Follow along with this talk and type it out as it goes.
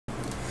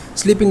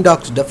Sleeping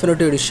Dogs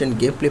Definitive Edition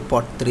Gameplay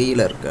Part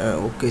 3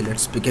 Okay,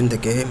 let's begin the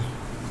game.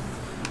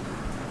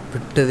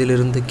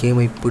 விட்டதிலிருந்து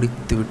கேமை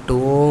பிடித்து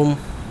விட்டோம்.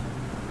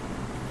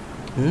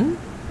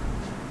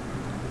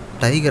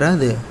 டைகரா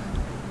அது?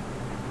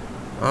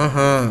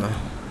 ஆஹா.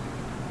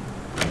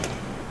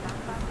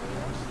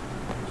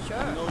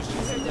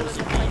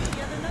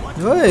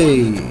 ஓய்.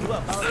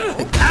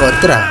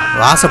 ஒத்தரா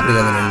வாசப்படி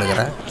வந்து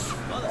நின்னுக்கற.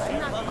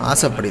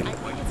 வாசப்படி.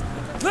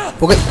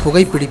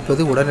 புகை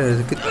பிடிப்பது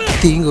உடலுக்கு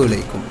தீங்கு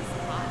விளைவிக்கும்.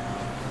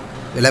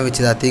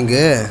 விளைவிச்சதா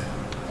தீங்கு?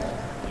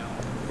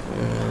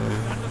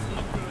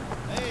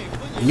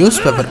 நியூஸ்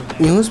பேப்பர்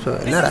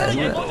என்னடா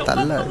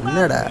தள்ள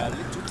என்னடா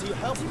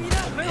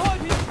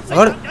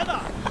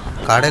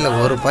கடையில்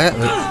ஒரு பையன்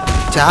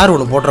சேர்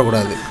ஒன்று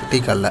போட்டுறக்கூடாது டீ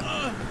காலில்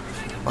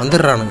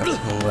வந்துடுறானுங்க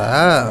உங்களா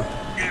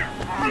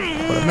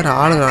ஒரு மாதிரி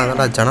ஆளுங்க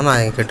தான்டா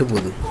ஜனநாயகம் கெட்டு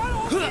போகுது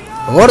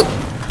ஓடு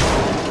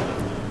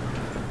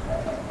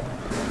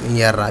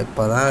நீங்கள் யாரா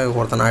இப்போ தான்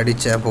ஒருத்தனை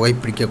அடித்தேன் புகை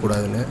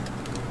பிடிக்கக்கூடாதுன்னு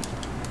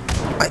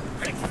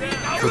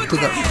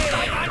கொத்துதான்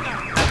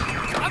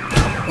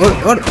ஓடு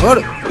ஓடு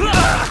ஓடு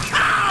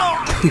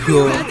ஐயோ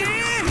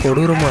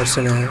கொடூரமா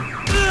அடிச்சனே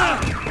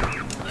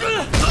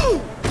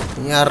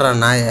யாரா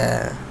நாய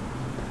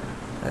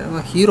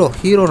ஹீரோ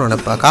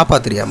நினைப்பா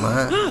காப்பாத்துறியாமா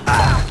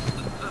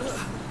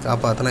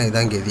காப்பாத்தினா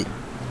இதான் கெதி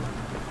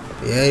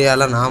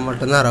ஏரியாவில் நான்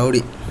மட்டும்தான்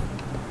ரவுடி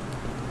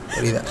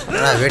புரியுதா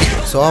வெடி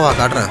சோவா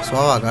காட்டுறேன்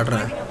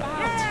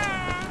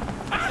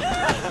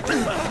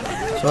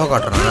ஷோ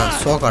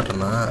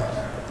காட்டுறேன்னா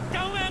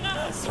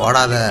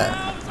ஓடாத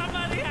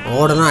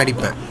ஓடுனா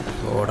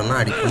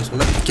அடிப்பேன்னு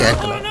சொன்னா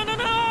கேட்கல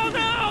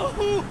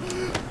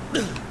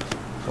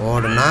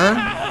ஓடுனா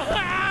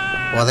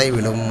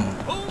உதவிடும்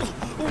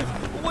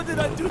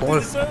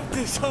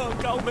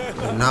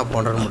என்ன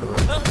பண்ணுறன்னு முடிவு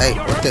ஏய்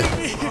ஒத்து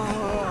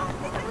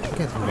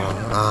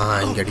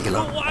இங்கே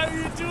அடிக்கலாம்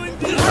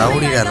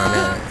ரவுடிடா நான்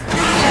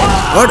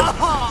ஓடு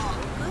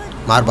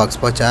மார்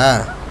பாக்ஸ் போச்சா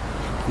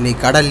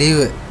இன்னைக்கு கடை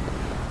லீவு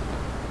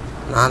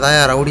நான் தான்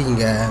ரவுடி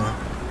இங்கே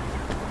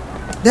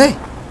டேய்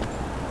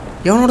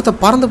எவனோடத்த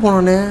பறந்து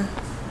போனானே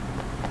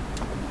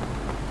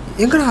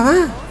எங்கடா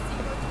அவன்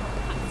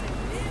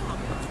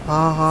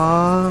ஆஹா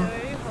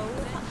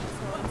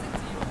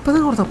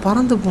இப்போதான் ஒருத்தன்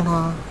பறந்து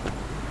போனான்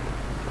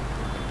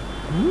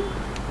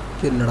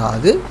என்னடா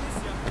அது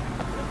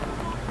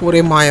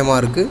ஒரே மாயமாக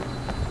இருக்கு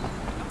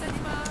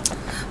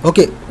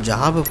ஓகே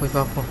ஜாபை போய்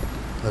பார்ப்போம்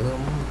அது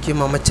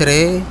முக்கியம்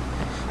அமைச்சரே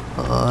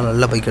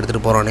நல்ல பைக்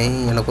எடுத்துகிட்டு போகிறானே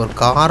எனக்கு ஒரு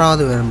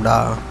காராவது வேணும்டா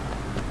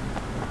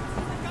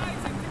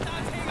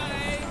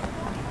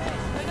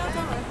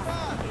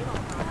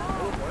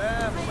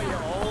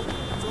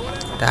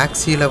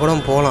டாக்ஸியில் கூட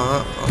போகலாம்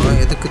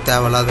ஆனால் எதுக்கு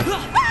தேவையில்லாத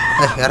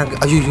இறங்கு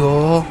ஐயோ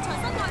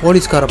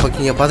போலீஸ்கார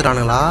பக்கிங்க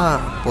பார்த்துட்டானுங்களா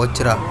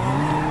போச்சுரா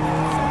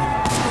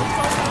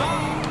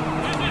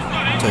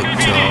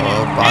சச்சோ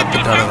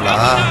பார்த்துட்டானுங்களா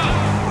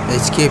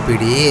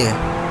எஸ்கேபிடி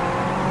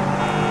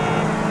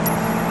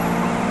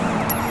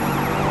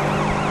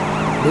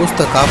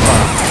லூஸ்த காப்பா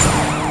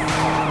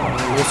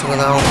லூசுங்க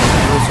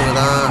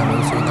தான்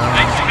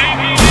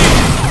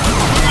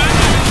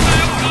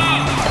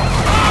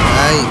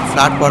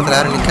ஃப்ளாட் பாலத்தில்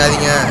யாரும்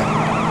நிற்காதீங்க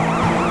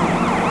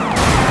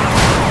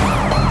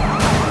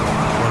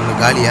ஒன்று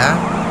காலியா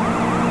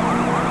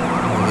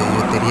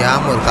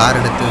தெரியாமல் ஒரு கார்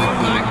எடுத்து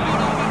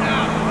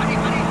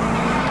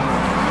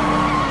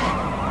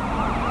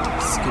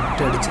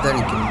ஸ்கிப்ட் அடிச்சு தான்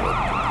நிற்கணும்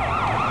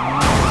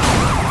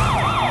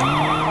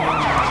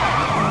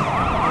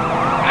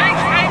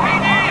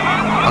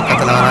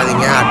பக்கத்தில்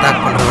வராதிங்க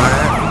அட்டாக் பண்ணுறவன்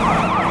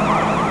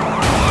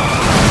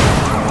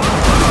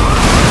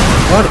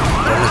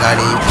ஒன்று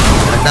காலி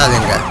ரெண்டாவது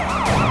எங்க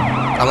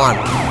கமான்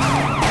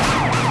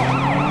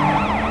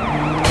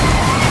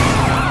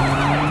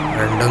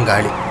ரெண்டும்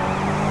காலி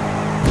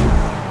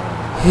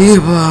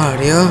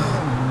பாடியோ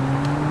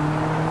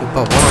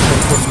இப்போ போன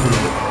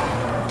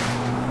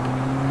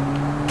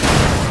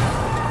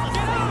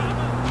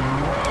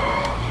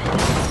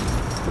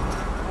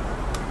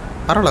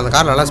பரவாயில்ல அந்த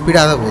கார் நல்லா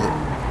ஸ்பீடாக தான் போகுது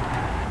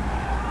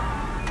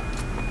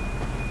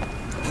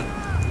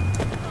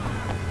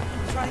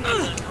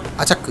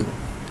அச்சக்கு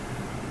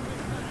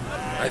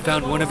I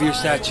found one of your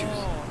statues.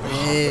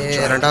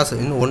 ரெண்டாவது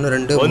இன்னும் 1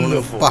 2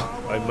 3 பா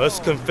I must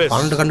confess.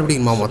 12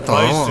 கண்டுபிடிக்குமா மொத்தம்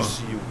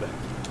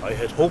I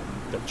had hoped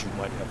that you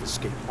might have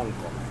escaped Hong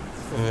Kong.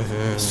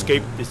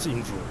 Escaped its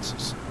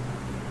influences,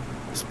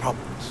 its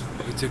problems.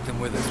 We took them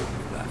with us when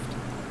we left.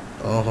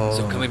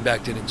 So coming back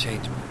didn't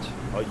change much.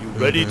 Are you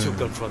ready to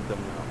confront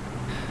them now?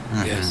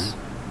 Yes,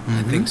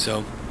 I think so.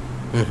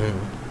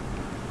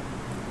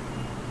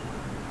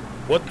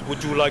 What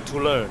would you like to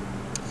learn?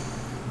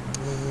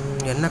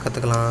 என்ன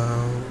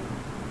கற்றுக்கலாம்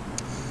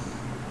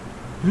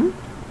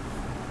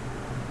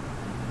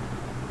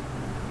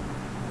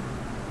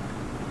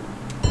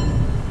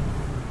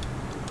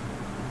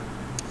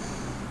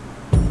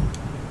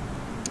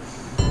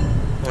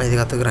இது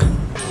கற்றுக்குறேன்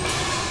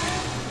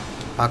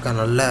பார்க்க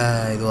நல்ல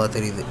இதுவாக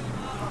தெரியுது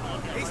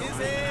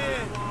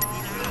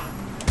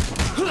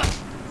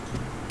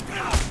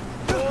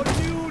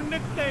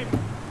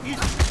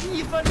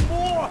and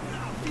more.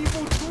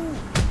 Evil too.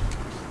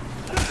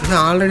 இது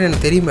already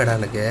எனக்கு தெரியுமேடா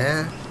எனக்கு.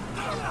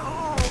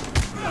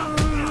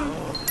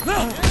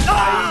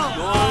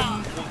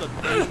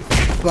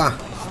 வா.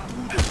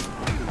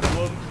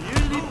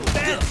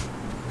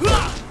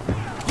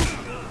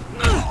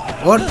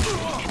 What?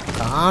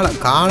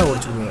 காலை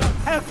ஒடிச்சுடுங்க.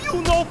 Have you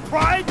no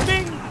pride,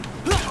 Ming?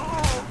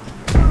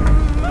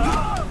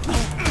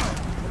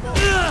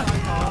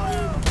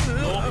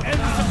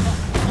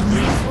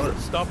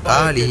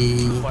 Kali.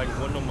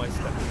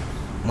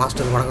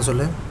 Master வணக்கம்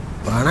சொல்லு.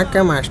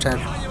 வணக்கம்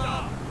மாஸ்டர்.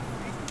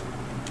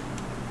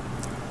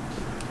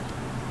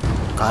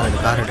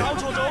 கார் எடு.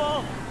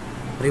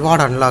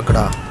 ரிவார்டு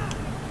அன்லாக்குடா.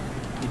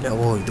 இல்லை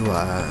ஓ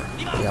இதுவா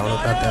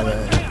எவனுக்கா தேவை?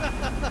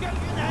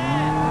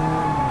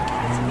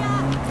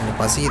 எனக்கு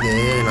பசியுது,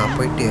 நான்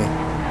போயிட்டு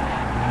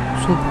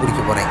சூப்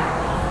குடிக்க போகிறேன்.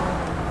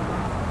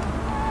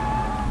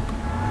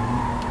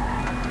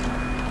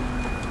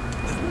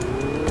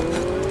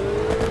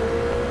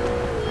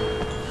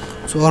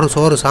 சோறு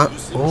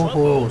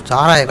ஓஹோ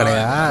சாராய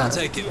கடையா?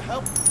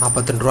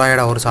 42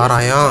 ரூபாயடா ஒரு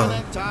சாராயம்.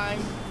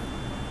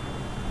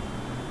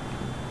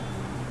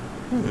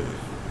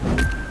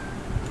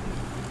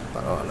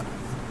 பரவாயில்ல.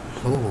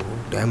 ஓ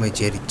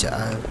டேமேஜ் ஏறிச்சா?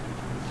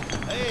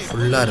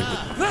 ஃபுல்லாக இருக்கு.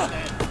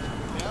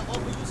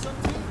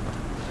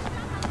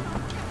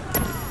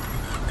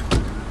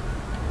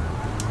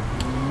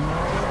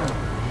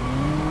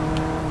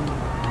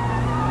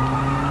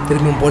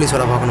 திரும்பியும் போலீஸ்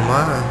வேலை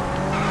பார்க்கணுமா?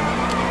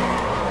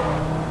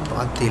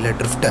 பார்த்தில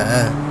ட்ரிஃப்டை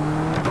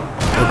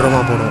கொட்ரமா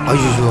போடும்.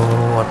 ஐயோ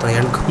ஒருத்தன்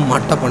எனக்கு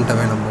மட்டை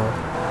பண்ணிட்டவே நம்ம.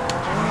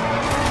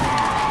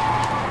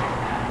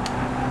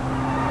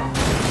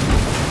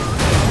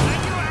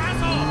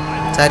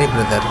 Sorry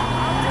brother.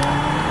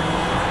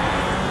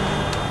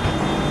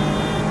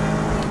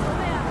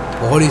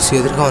 போலீஸ்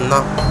எதிர்க்க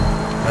வந்தான்.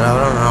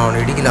 நான்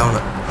அவனை இடிக்கல.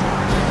 அவனை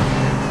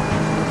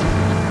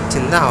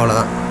சின்ன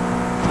அவ்வளோதான்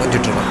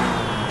கொஞ்சிட்ருக்கான்.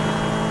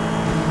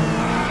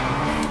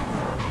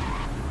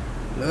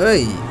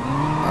 ஏய்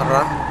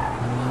வர்றா.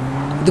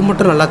 இது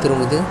மட்டும் நல்லா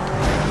திரும்புது.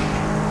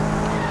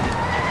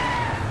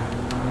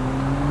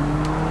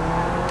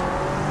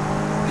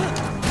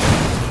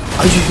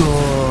 ஐயோ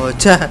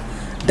சே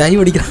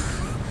டைவ்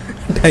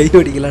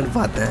அடிக்கலான்னு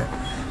பார்த்தேன்.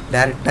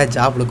 டேரெக்டாக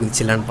ஜாப்பில்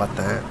குதிச்சிடலான்னு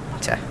பார்த்தேன்.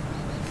 சே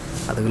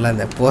அதுக்குள்ளே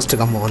அந்த போஸ்ட்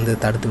கம்பம் வந்து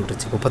தடுத்து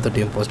விட்டுருச்சு. குப்பை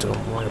தொட்டியும் போஸ்ட்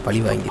கம்பம்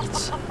பழி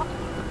வாங்கிருச்சு.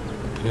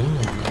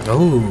 ஓ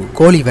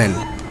கோழி வேன்.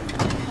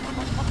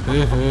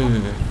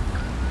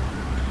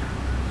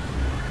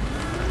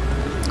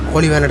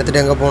 கோழி வேன்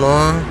எடுத்துகிட்டு எங்கே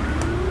போனோம்?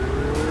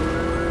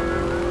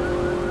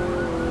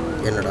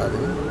 என்னடா அது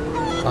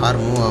கார்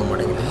மூவ் ஆக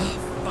மாட்டேங்குது.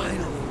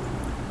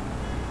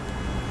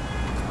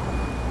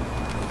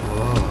 ஓ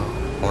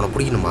அவனை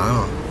பிடிக்கணுமா?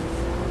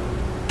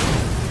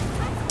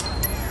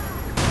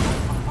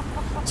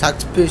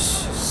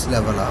 சஸ்பிஷியஸ்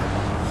லெவலா?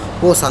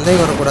 ஓ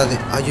சந்தேகம் வரக்கூடாது.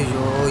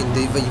 ஐயோ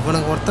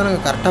இவனுக்கு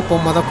ஒருத்தனுங்க கரெக்டாக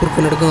போகும்போது தான்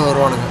குறுக்கு நெடுக்கும்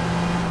வருவானுங்க.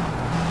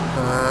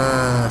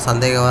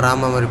 சந்தேகம்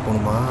வராமல் மாதிரி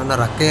போகணுமா?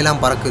 ஆனால்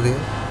ரக்கையெல்லாம் பறக்குது.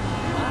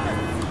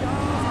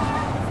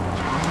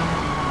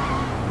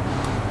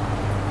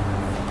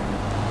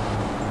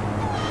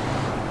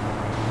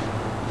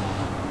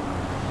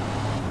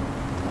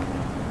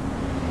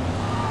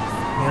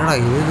 என்னடா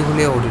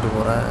இதுக்குள்ளேயே ஓட்டிட்டு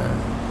போற?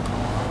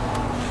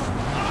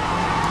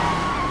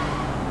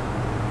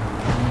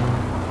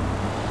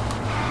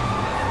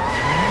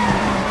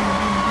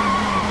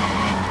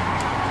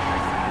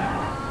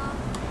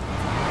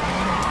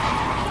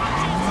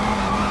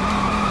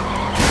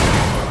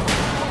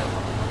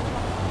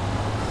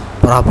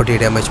 Property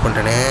damage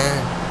பண்ணிட்டேனே.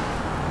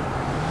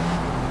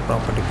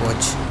 ப்ராப்பர்ட்டி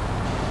போச்சு.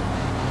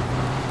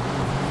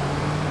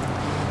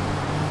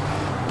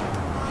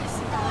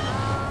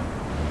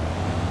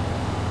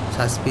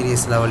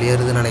 சஸ்பீரியஸ் லெவல்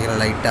ஏறுதுன்னு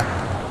நினைக்கிறேன் லைட்டாக.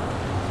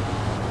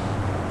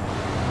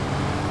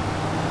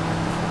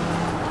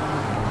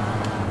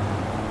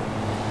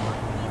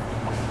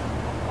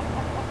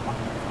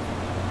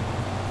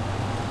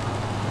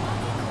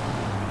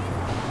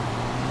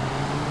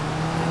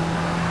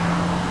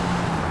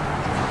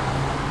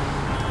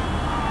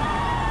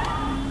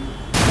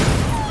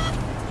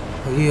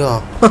 ஐயோ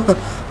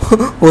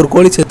ஒரு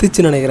கோழி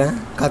செத்துச்சுன்னு நினைக்கிறேன்.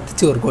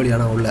 கத்துச்சு ஒரு கோழி.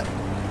 ஆனால் உள்ள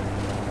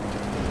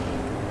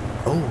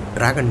ஓ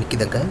டிராகன்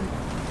நிற்கிதங்க.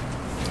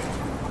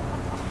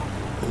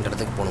 இந்த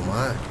இடத்துக்கு போகணுமா?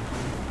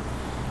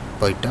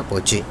 போயிட்டா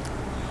போச்சு.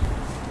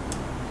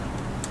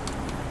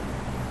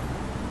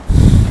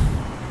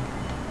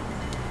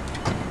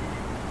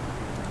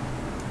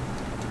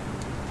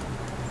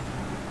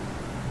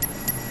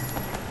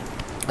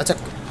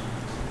 அச்சக்.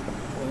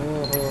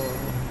 ஓஹோ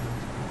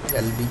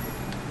LP.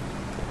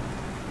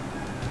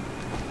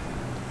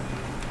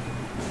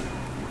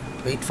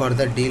 Wait for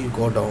the deal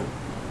go down.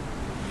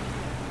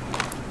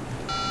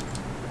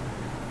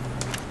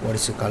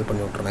 ஓடிச்சு கால்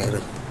பண்ணி விட்டுறேன்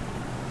இரு.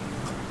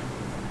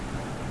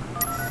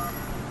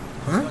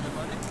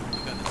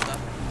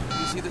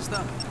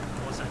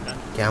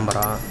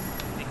 Camera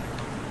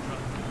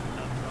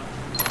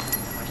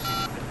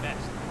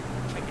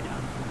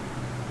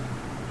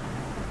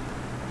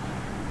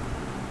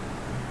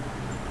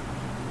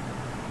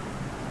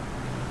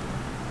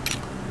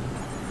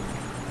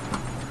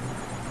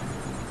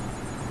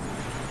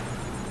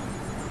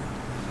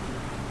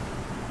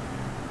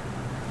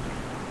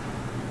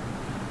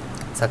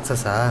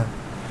சக்ஸஸா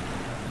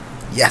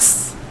S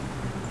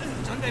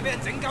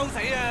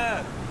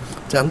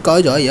Chẳng có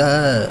giỏi à,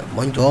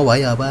 món chó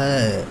vậy à ba,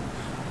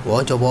 bỏ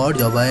cho bó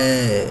cho ba.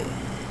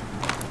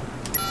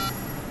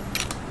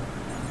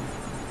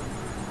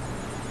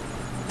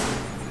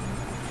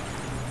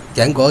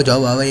 Chẳng có giỏi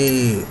bà bay.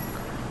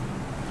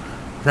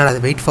 Now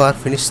let's wait for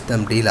finish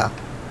them deal ah.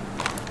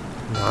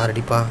 Nah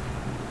ready pa.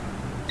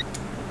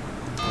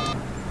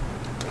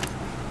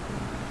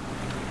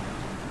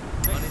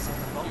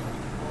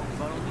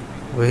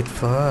 Wait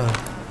for.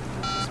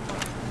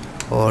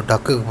 Oh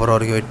duck போற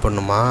வரைக்கும் wait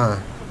பண்ணுமா?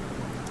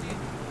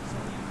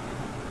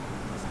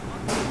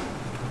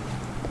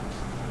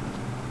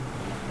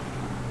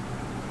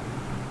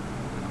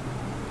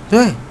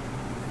 Hey,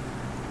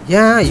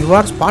 yeah, you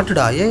are spotted,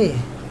 ah, yeah.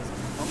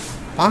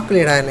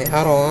 Paakaleeda enne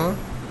yarom.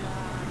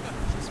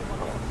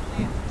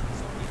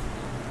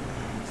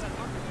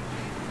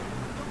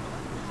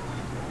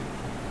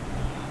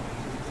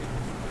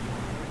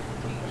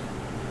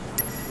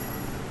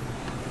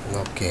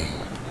 Okay.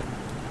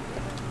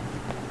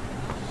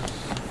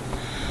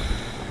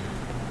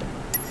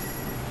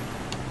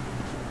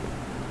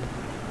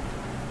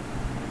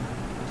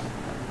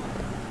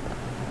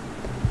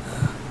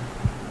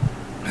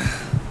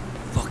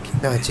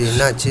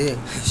 Nachi.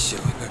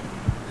 Sure.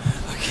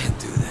 I can't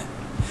do that.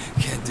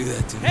 Can't do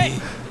that to me. Hey!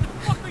 What the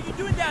fuck are you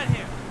doing down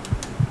here?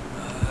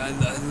 I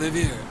live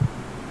here.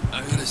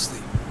 I gotta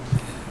sleep.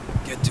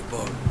 Get too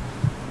bored.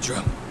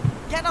 Drunk.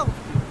 Get over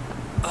here.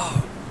 Oh.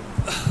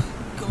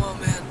 Come on,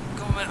 man.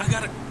 I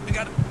gotta.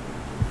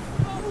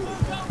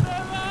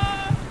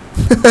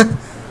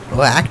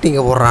 Oh, acting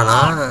போறானா?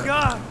 Oh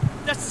god.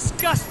 That's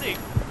disgusting.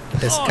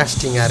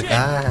 Disgusting ah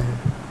இருக்கா?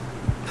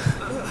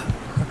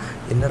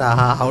 என்னடா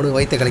அவனுக்கு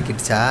வயித்தை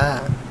கலக்கிடுச்சா?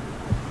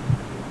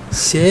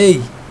 ஷேய்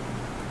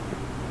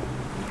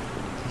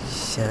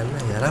ஷென்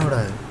எல்லாம்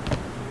விடாது.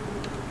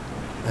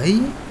 ஐ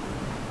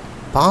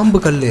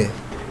பாம்பு கல்லு.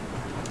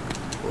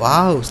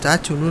 Wow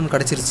statue இன்னொன்று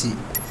கிடச்சிருச்சு.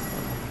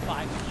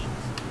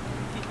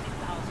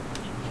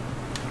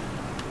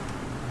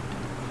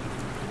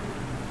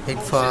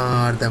 Wait for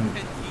them.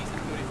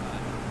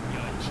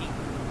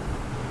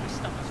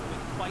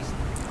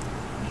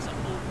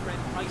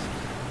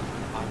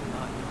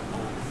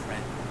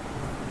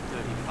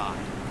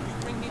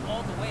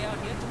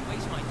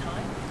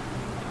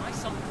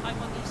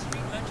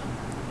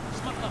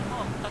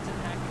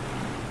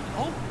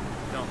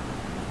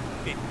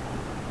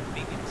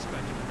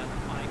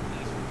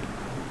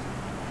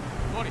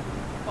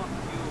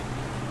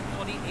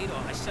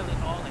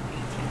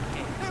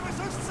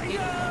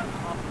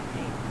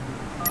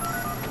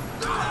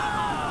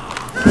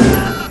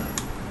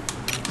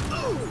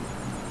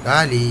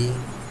 Gali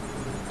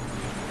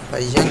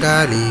பையன்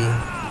காலி.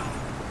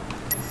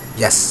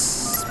 எஸ்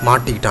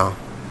மாட்டிக்கிட்டான்.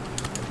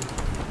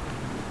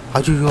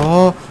 ஐயோ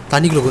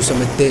தண்ணிக்குள்ள குச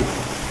மெத்து.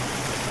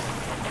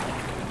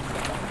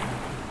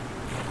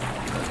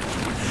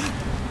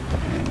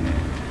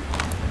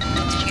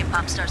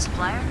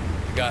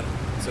 Got it.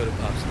 So did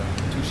Popstar.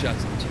 2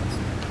 shots in the chest.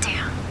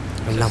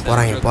 எல்லாம்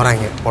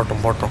போறாங்க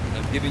போட்டோம்.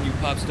 I'm giving you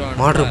Popstar.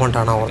 Murder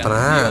பண்ணிட்டானா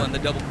ஒருத்தனை. On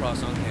the double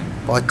cross on him.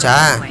 போச்சா?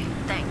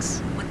 Thanks.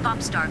 With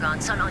Popstar gone,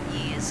 Sun On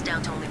Yi is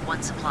down to only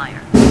one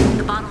supplier.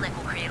 The bottleneck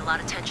will create a lot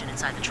of tension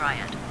inside the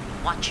Triad.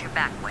 Watch your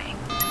back way.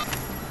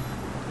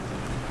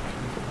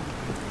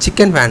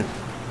 Chicken van.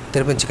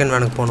 திருப்பி chicken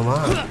வேனுக்கு போகணுமா?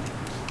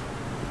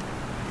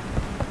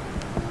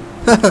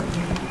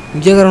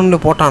 இங்கே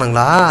கிரவுண்டில்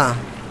போட்டானுங்களா?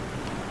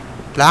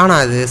 பிளானா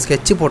அது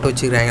sketch போட்டு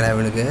வச்சுக்கிறாங்களா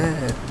இவனுக்கு?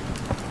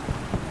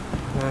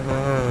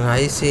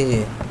 IC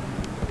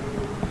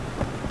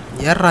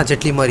ஏறா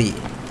செட்லி மாதிரி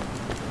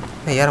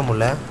ஏற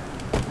முடியல.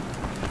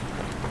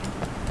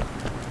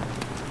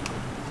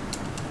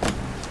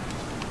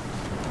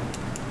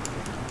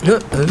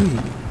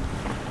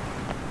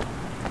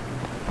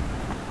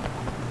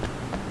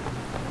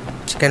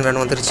 சிக்கன்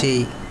வேணும் வந்துருச்சு.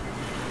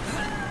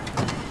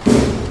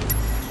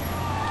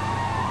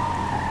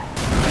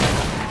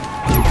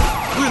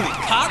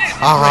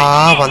 ஆஹா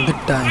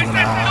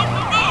வந்துட்டாங்களா?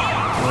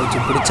 வச்சு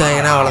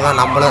பிடிச்சாங்கன்னா அவ்வளோதான்.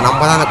 நம்ம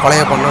தான் அந்த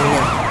கொலையை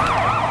பண்ணணுங்க.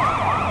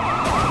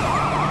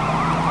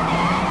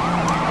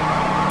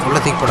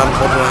 உள்ளத்துக்கு போடாமல்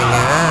போட்டுருவாங்க.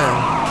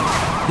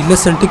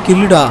 இன்னசென்ட்டு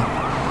கில்லுடா.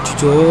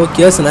 சிச்சோ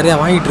கேஸ் நிறையா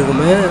வாங்கிட்டு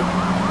இருக்குமே.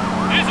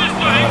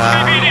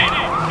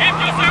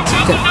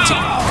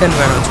 சிக்கன்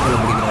வேணும் வச்சு கொள்ள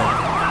முடியல.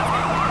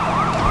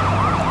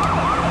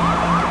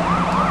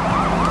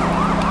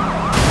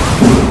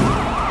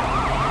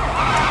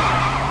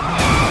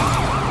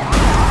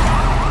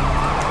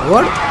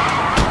 ஓடு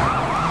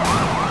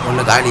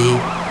ஒன்று காலி.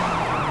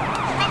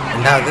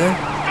 ரெண்டாவது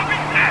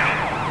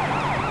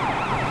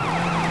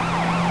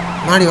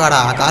மாடி வாடா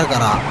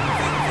காருக்காரா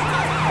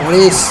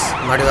போலீஸ்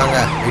மாடி வாங்க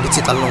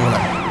இடிச்சு தள்ளணுங்கள.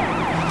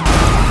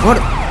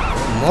 ஓடு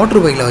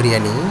மோட்ரு பைக்கில் வரியா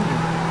நீ?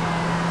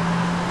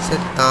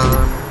 செத்தான்.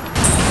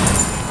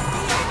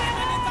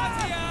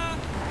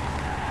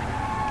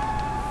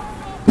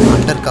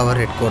 Under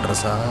cover head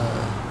குவார்ட்டர்ஸா?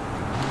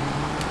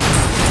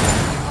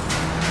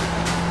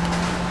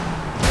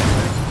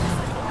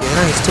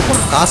 இதெல்லாம்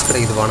இஷ்டப்போன காசு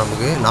கிடைக்குதுப்பா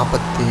நமக்கு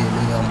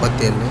 47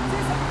 57.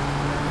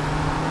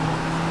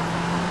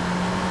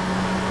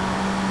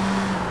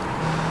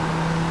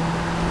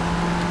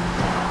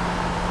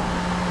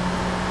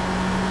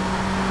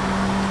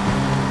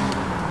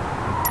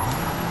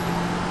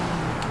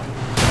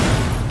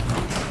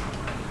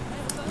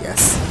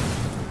 Yes.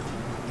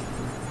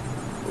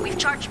 We've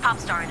charged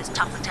Popstar and his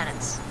top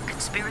lieutenants.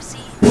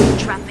 Conspiracy,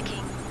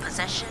 trafficking,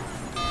 possession,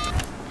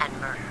 and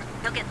murder.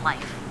 He'll get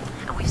life.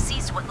 And we've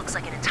seized what looks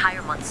like an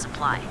entire month's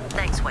supply.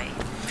 Thanks, Wei.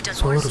 We've done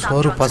more stop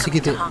drugs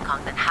coming to Hong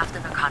Kong than half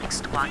the narcotics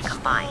squad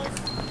combined.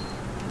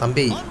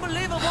 தம்பி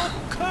Unbelievable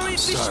curry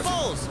fish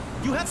balls.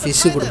 You have to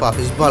fish try கொடுப்பா, them.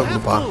 fish ball You have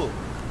கொடுப்பா. to.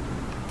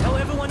 Tell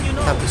everyone you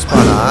know. fish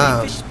ball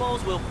Fish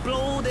balls will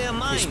blow their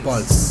minds. fish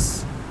balls.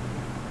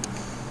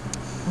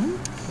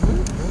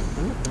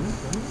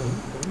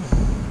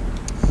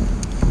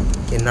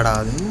 என்னடா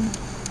அது?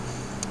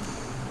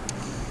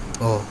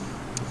 ஓ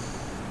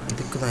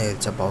இதுக்கு தான்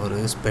ஏறிச்சா power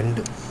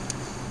spend.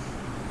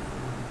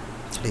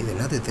 சரி இது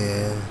என்னது இது?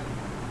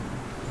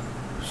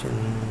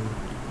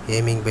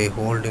 Aiming by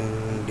holding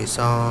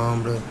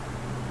டிசார்ம்டு.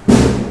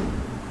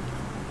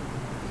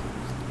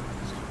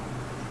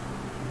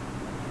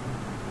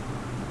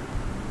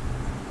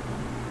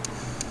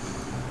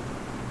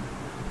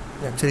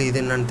 ஆக்சுவலி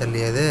இது என்னன்னு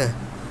தெரியாது.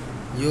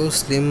 Use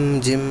slim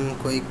gym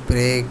quick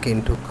break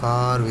into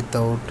car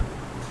without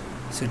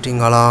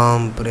sitting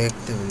Alam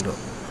break the window.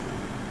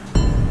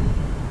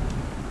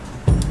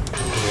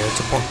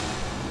 வச்சுப்போம்.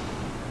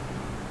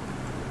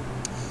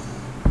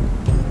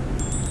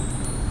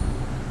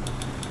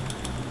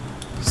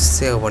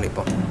 சேவ்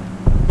பண்ணிப்போம்.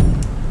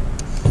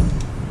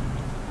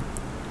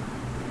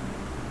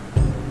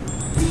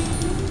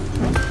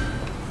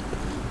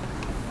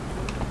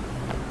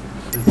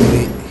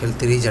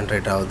 ஹெல்த்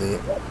ரீஜென்ரேட் ஆகுது.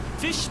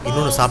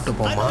 இன்னொன்று சாப்பிட்டு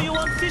போமா.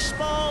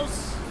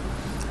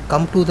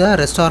 Come to the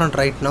restaurant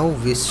right now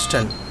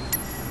Wisden.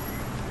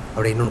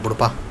 அப்படி இன்னொன்று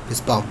கொடுப்பா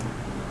fish bomb.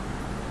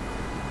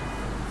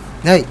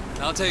 Hey.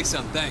 I'll take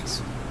some, thanks.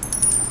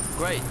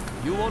 Great.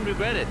 You won't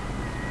regret it.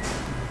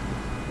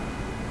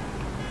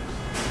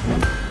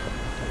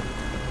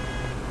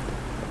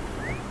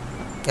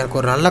 எனக்கு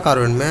ஒரு நல்ல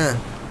கார் வேணுமே.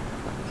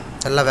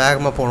 நல்லா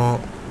வேகமாக போகணும்.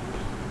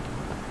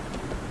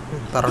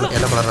 பரவாயில்ல,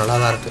 எல்லோ கலர் நல்லா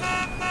தான் இருக்குது.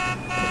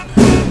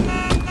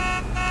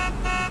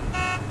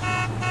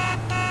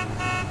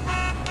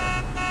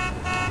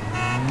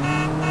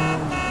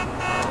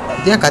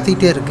 ஏன்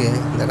கத்திக்கிட்டே இருக்கு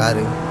இந்த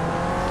காரு?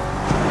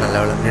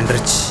 நல்ல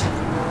நின்றுச்சு.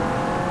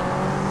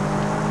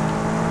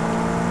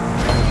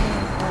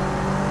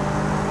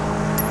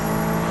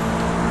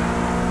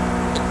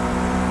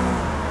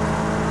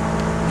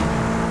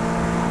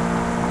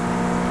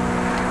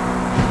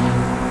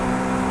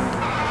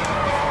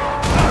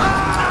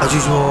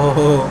 அஜிஜோ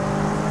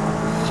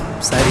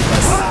சரி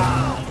பாஸ்.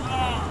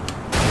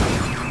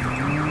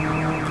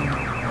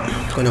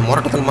 கொஞ்சம்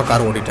முரட்டத்தனமாக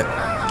car ஓடிட்டேன்.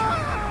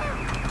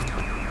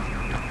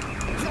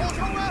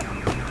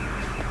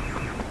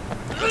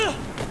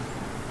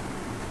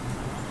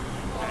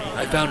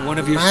 I found one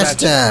of your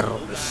master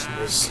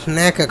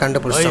ஸ்னேக்கை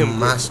கண்டுபிடிச்சோம்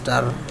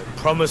master.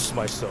 Promise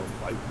myself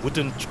I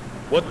wouldn't.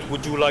 What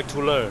would you like to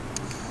learn?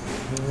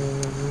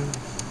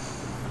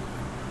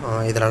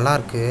 இது நல்லா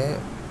இருக்கு.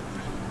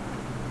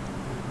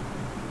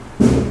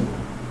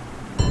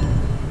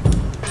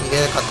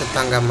 இதே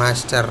கற்றுத்தாங்க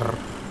master.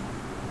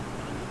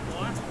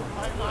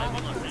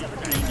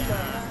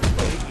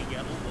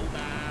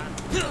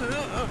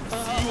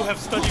 You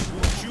have studied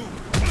Wushu,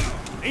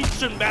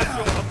 ancient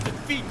master of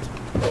defeat.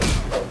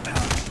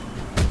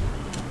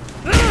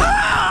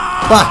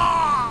 பா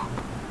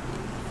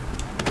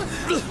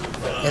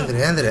ஏந்திரு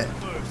ஏந்திரு.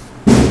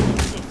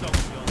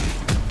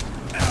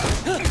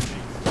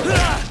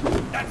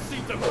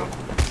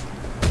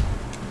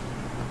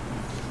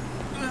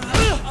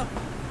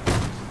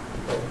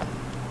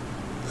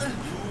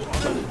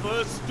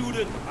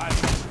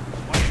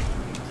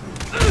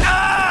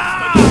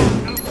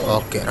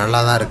 ஓகே நல்லா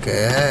தான் இருக்கு.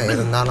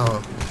 இருந்தாலும்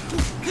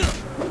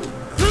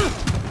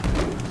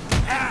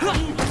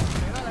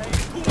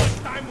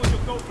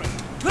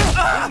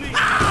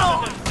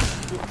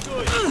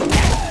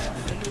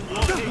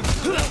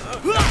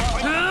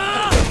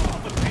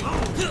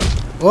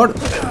ஓடு.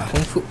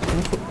 Kung fu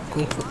kung fu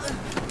kung fu.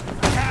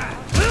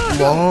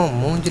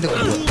 மூஞ்சில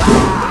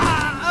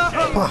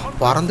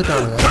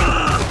பறந்துட்டானுங்க.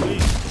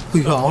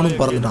 ஐயோ அவனும்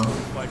பறந்துட்டான்.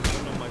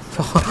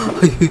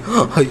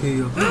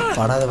 ஐயோ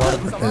படாத பாடு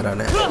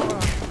பட்டுக்கிறானே.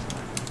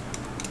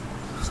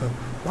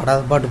 படாத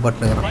பாட்டு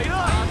பட்டுக்கிறான்.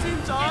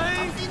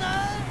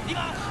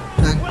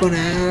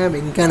 நக்குனே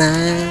வெங்கனே.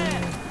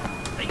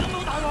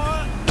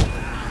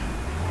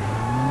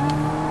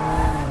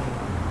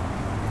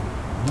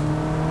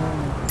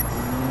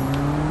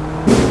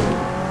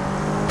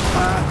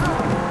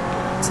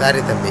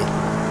 சரி தம்பி,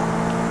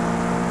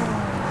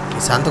 நீ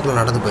சந்துக்குள்ள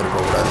நடந்து போயிருக்க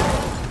கூடாது.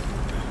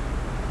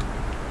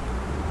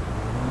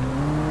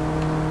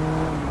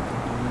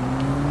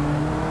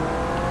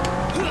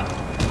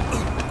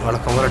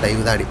 வழக்கம் போல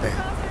டைவ் தான் அடிப்பேன்.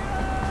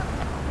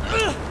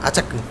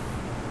 அச்சக்கு.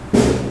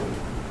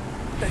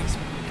 Thanks.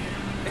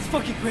 It's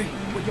fucking great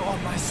when you're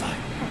on my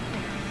side.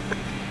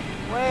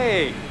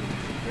 Wait,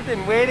 we've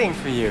been waiting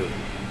for you.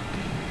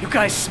 You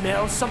guys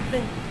smell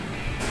something?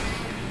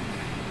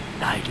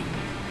 I do.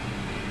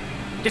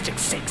 This is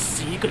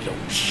sexy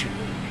shoe.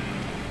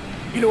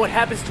 You know what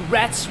happens to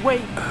rats, Way?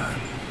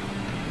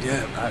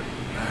 Yeah, I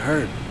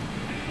heard.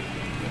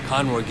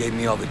 Conroy gave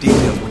me all the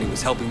details when he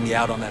was helping me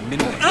out on that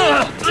midway.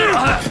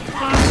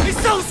 You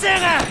so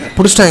singer!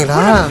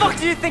 புடிச்சிட்டாங்களா? Who the fuck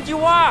do you think you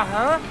are,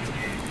 huh?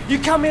 You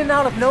come in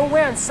out of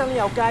nowhere and suddenly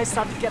our guys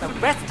start to get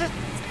arrested?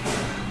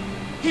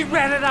 He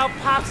ratted out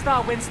pop star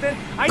Winston.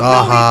 I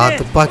know he did.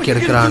 துப்பாக்கி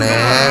எடுக்கறானே.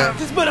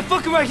 This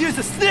motherfucker right here is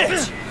a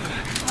snitch!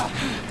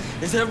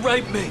 Is that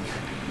right, Ming?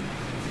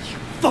 You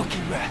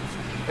fucking rat!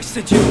 I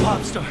sent you to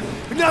pop star,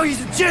 and now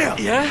he's in jail!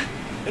 Yeah?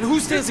 And who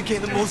stands to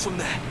gain the most from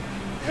that?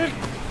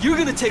 You're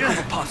gonna take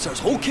over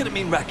Popstar's whole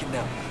ketamine racket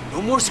now. No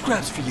more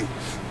scraps for you.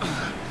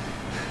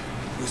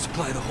 You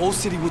supply the whole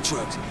city with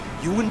drugs.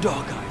 You and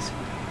Dog Eyes.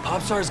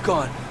 Popstar's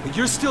gone, but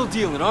you're still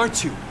dealing, aren't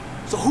you?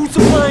 So who's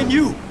supplying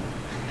you?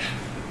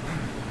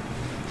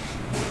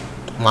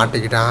 மாட்டி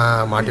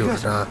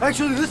விட்டுட்டான்.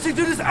 Actually, listen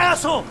to this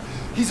asshole!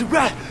 He's a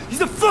rat!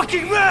 He's a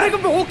fucking rat!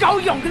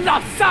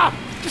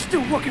 You're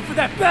still working for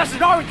that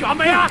bastard, aren't you?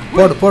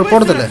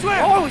 போடுதல.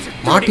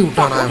 மாட்டி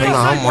விட்டானா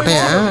இவன்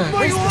மொட்டையன்.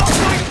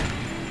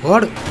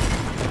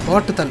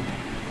 ஓட்டு தல்.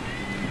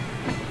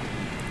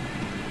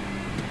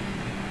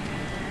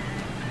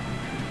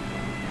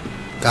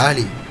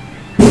 காலி.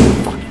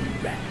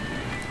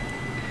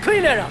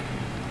 Clean that up.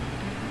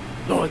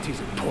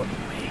 Loyalty's important,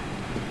 man.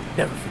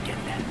 Never forget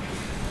that.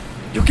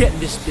 You get in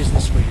this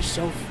business for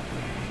yourself,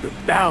 you're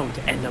bound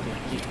to end up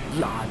like little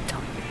lad.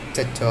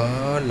 சச்சோ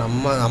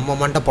நம்ம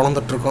மண்டை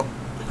பொழந்துட்டு இருக்கோம்.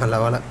 நல்ல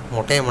வேலை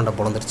மொட்டையை மண்டை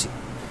பொழந்துருச்சு.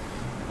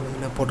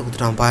 என்ன போட்டு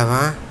குத்துட்டான்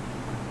பாவன்.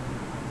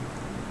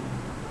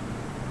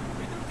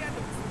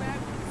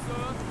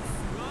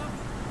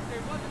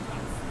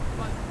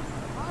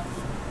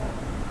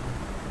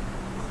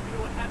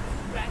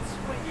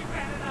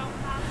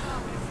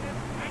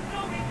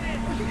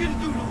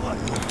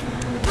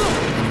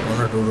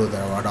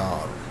 வாடா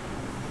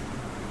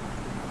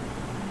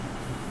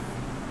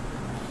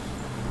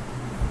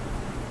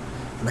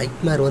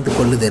நைட்மேர் வந்து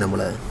கொல்லுதே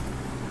நம்மள.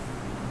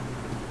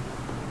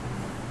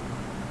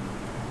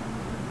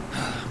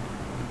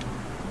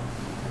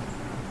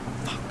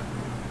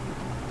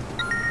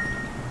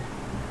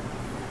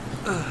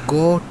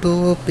 Go to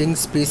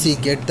Pink's PC,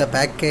 get the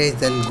package,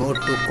 then go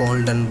to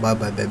Golden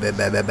Baba.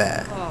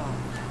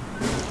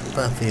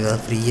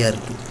 ஃப்ரீயா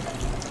இருக்கு.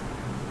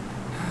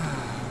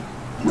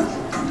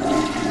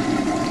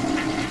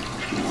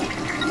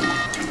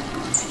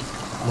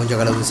 மூஞ்ச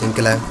கலவு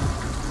single.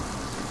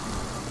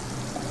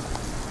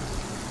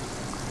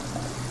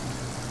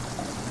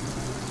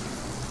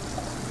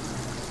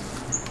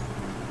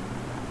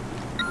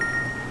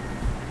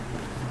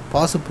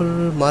 Possible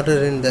murder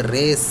in the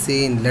race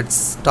scene. Let's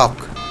talk.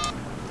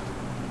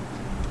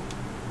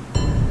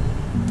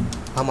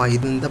 ஆமா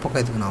இது இந்த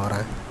பக்கம் இதுக்கு நான்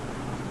வரேன்.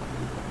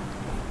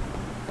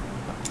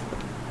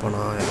 இப்போ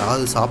நான்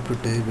ஏதாவது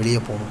சாப்பிட்டுட்டு வெளியே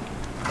போகணும்.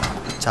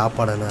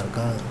 சாப்பாடு என்ன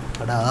இருக்கா?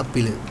 அட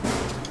ஆப்பிள்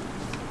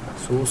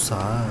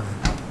சூஸா?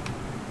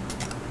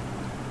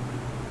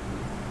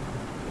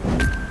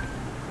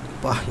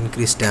 பா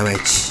இன்க்ரீஸ்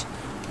டேமேஜ்.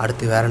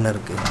 அடுத்து வேற என்ன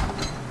இருக்கு?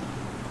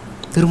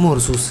 திரும்ப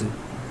ஒரு சூஸு.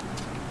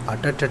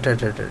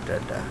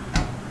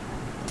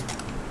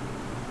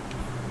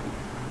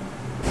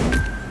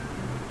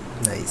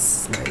 Nice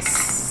nice.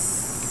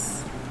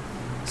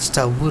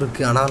 ஸ்டவ்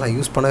இருக்குது ஆனால் நான்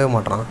யூஸ் பண்ணவே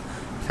மாட்டேறான்.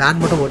 ஃபேன்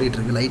மட்டும்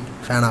ஓடிட்டுருக்கு. லைட்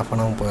ஃபேன் ஆஃப்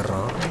பண்ணாமல்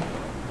போயிடுறான்.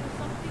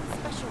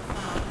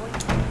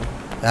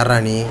 யாரா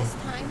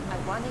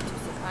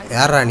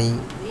நீ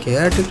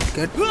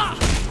கேட்டுக்கிட்டே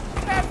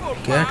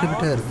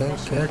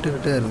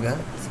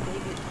இருக்கேன்.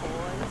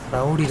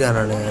 ரவுடிடா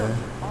நான்.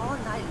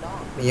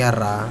 நீ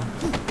யாரா?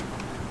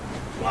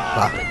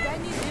 வா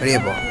வெளியே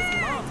போ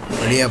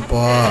வெளியே போ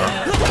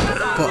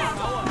போ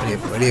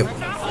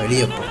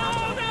வெளியே போ.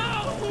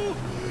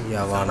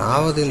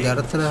 எவனாவது இந்த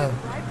இடத்துல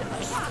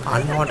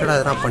அன்வான்டா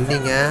எதனா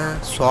பண்ணிங்க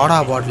சோடா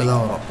பாட்டில்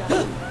தான் வரும்.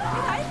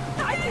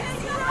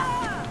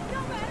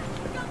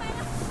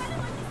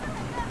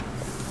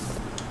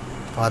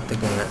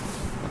 பார்த்துக்கோங்க.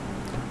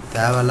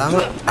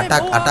 தேவையில்லாமல்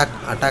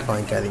அட்டாக்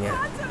வாங்கிக்காதீங்க.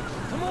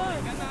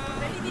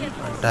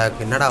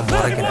 அட்டாக் என்னடா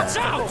முறைக்கிற?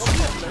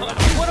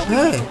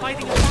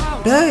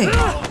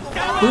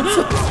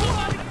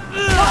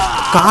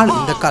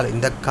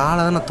 இந்த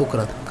காலை தான் நான்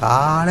தூக்குறேன்.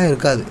 காலே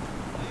இருக்காது.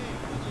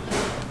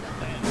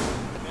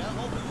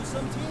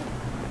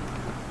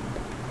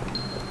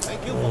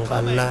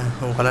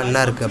 உங்களால்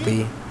என்ன இருக்கு அப்படி?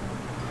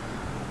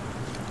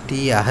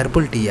 டீயா?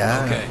 ஹெர்பல் டீயா?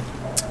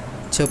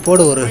 சரி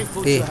போடு ஒரு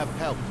டீ.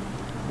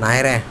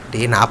 நாயிரே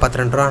டீ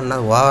 42 ரூபா. என்ன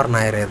ஓவர்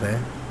நாயிரே இது?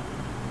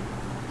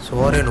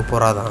 சோறே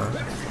 30 ரூபா தான்.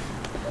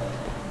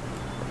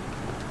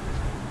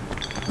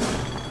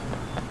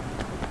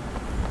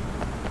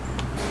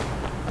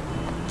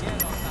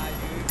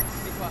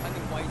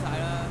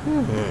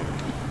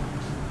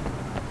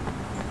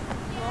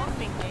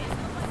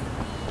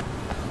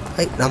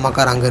 நம்ம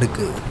கார் அங்கே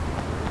இருக்கு.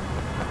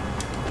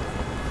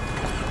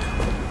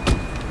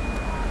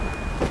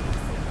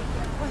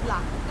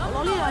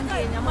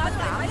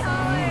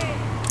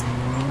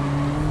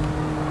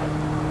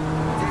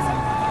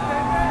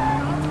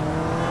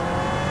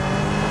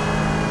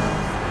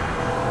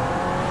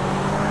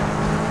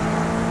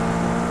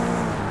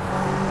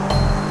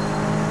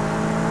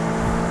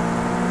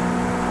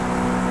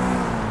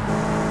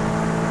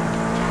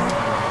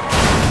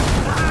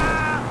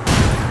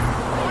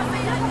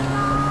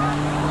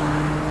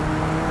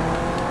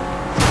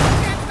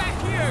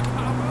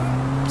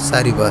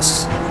 Sorry, boss.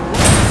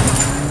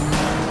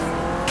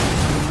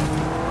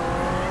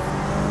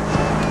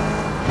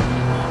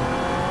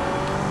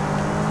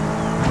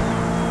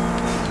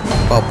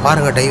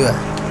 பாருங்க டைவ.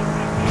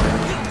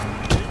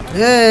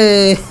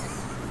 ஏய்.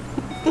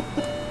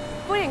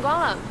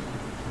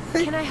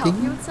 Can I help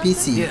you with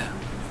something? Yeah.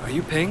 Are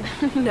you Ping?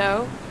 No,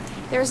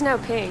 there's no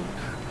Ping.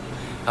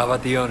 How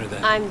about the owner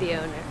then? I'm the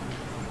owner.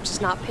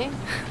 Just not Ping.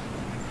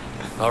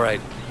 All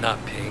right, not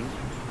Ping.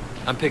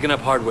 I'm picking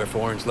up hardware for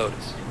Orange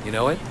Lotus. You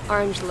know it?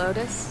 Orange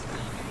Lotus?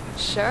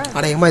 Sure.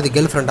 அடேமா இது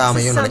girlfriend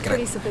ஆமையும் Some நினைக்கிறேன்.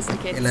 pretty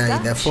sophisticated இல்ல stuff.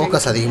 இந்த Sure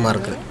focus you can அதிகமா handle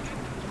இருக்கு.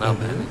 it. I'll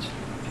manage.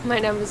 My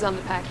number's on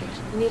the package.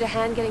 You need a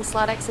hand getting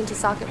slot X into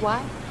socket Y?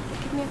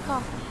 Give me a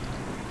call.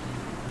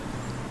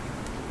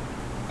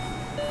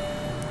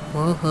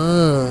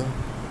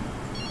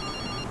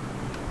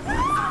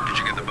 Did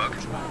you get the bug?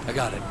 I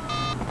got it.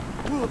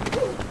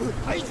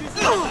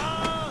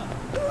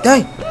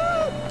 டேய்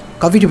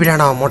கவிட்டு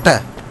போயிட்டானா மொட்டை.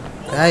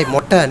 டேய்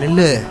மொட்டை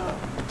நில்லு.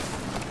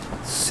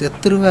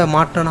 செத்துருவே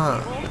மாட்டனா.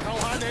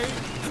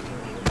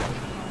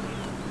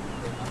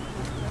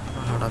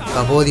 அட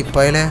கபோதி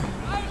பயலே.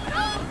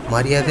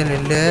 மரியாதை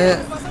நில்லு.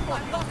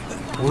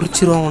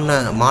 உரிச்சிருவோம் உன்னை.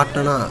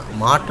 மாட்டனா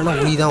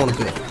உனி தான்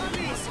உனக்கு.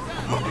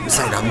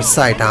 மிஸ்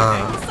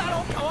ஆயிட்டான்.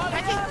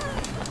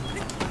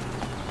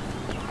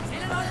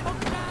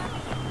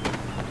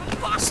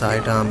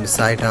 மிஸ்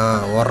ஆயிட்டான்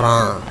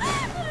ஓடுறான்.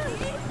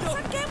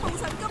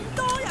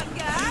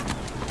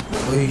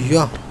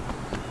 ஐயோ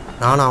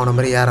நானும் அவனை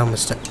மாதிரி ஏற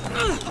ஆரம்பிச்சிட்டேன்.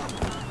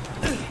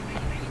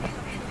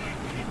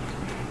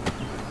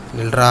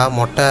 நில்றா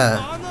மொட்டை.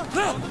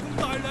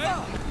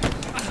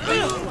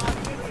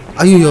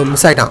 ஐயோ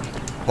மிஸ் ஆயிட்டான்.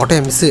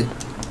 மொட்டையை மிஸ்ஸு.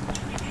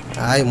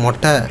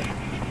 மொட்டை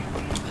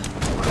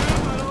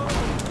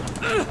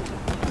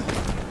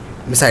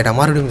மிஸ் ஆயிட்டான்.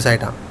 மறுபடியும் மிஸ்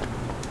ஆயிட்டான்.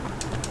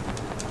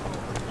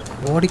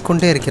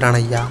 ஓடிக்கொண்டே இருக்கிறான்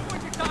ஐயா.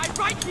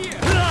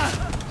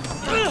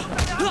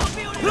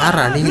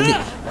 யாரா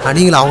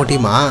நீங்களா அவங்க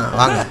டீமா?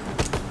 வாங்க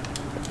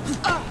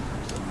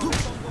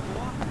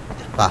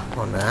வா.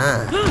 ஒன்று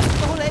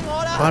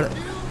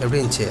எப்படி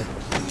இருந்துச்சு?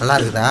 நல்லா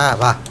இருக்குதா?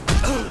 வா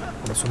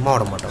சும்மா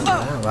விட மாட்டோம்.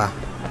 வா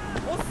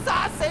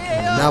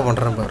என்ன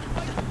பண்ணுறேன் பாரு.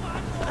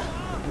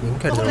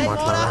 எங்கே எடுத்துட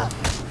மாட்டலாம்.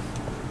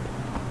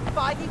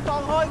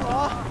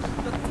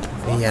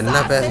 நீ என்ன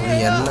பேச? நீ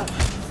என்ன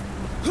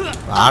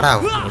வாடா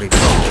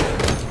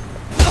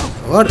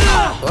ஓடு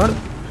ஓடு.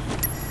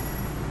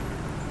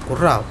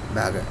 குர்ரா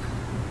பேக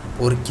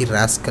பொறுக்கி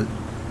rascal.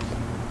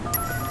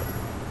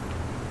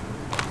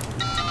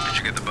 Did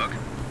you get the bug?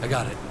 I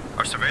got it.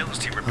 Our surveillance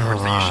team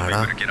reports that you should be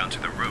able to get onto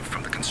the roof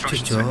from the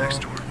construction site next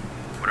door.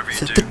 Whatever you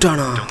do,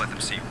 செத்துட்டானா? don't let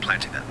them see you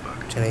planting that bug.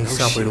 சரி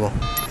ஈஸியாக போயிடுவோம்.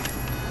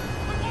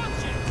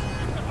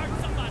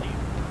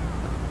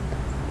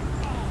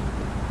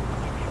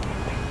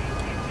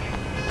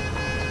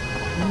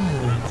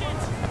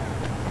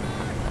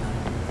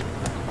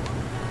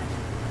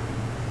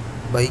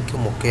 Bike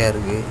மொக்கையாக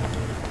இருக்கு.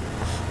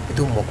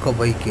 இதுவும் மொக்க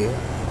bike.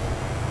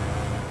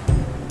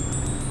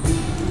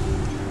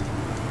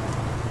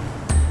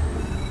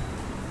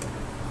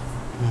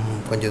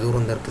 கொஞ்சம்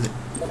தூரம் தான் இருக்குது.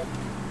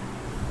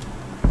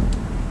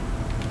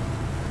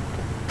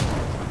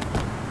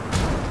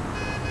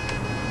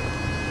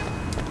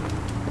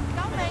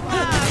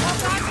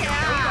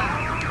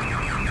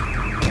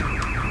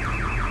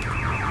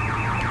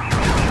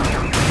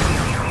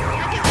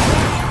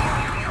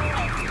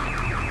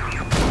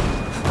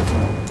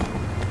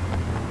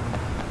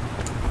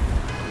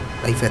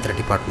 லைஃப் ஏற்றுற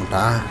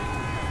டிபார்ட்மெண்ட்டா?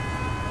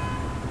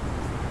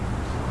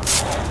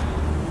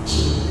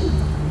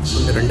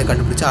 இந்த ரெண்டு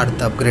கண்டுபிடிச்சா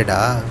அடுத்த அப்கிரேடா?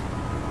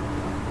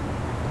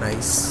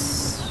 நைஸ்.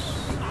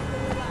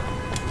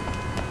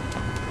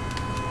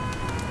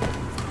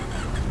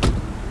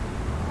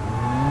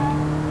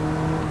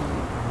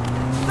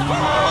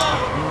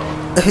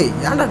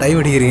 ஏன்டா டைவ்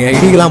அடிக்கிறீங்க?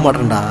 இடிக்கலாம்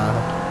மாட்டேன்டா.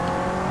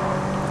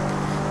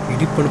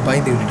 இடிப்புன்னு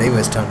பயந்துக்கிட்டு டைவ்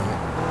வச்சிட்டானுங்க.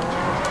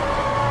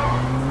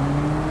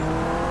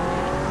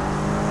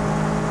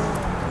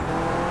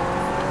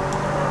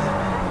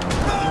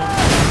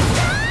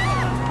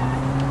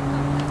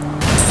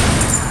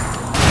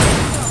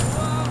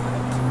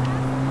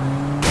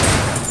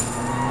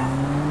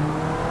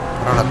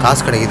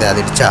 காசு கிடைக்குது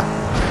அது அடிச்சா.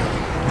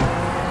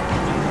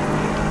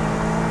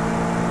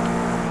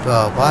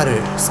 பாரு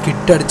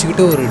ஸ்கிட்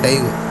அடிச்சுக்கிட்டு ஒரு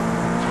டைவ்.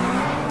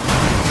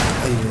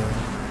 ஐயோ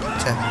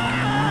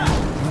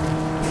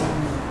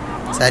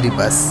சரி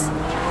பாஸ்.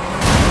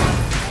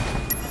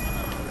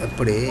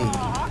 எப்படி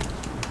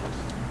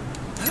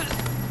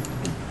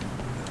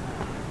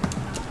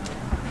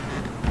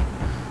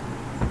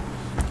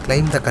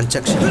climb the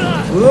construction.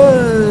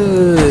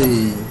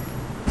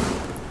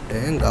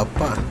 எங்க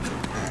அப்பா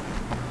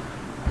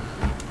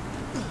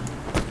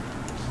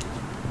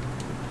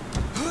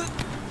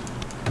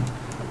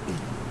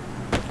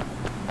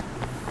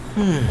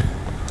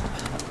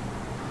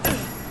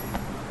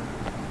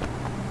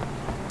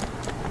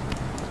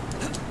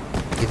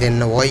இது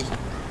என்ன ஓய்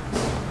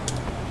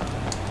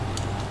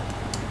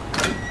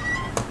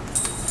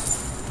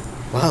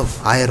வாவ்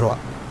 1000 ரூபா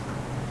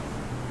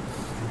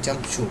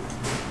jump shoot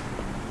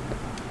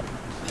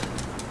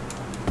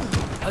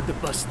How'd the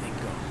bus thing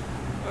go?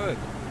 Good.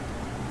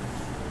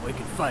 We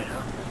can fight,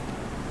 huh?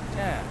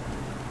 Yeah.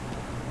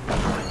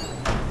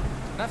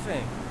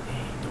 Nothing.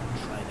 Hey, don't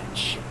try that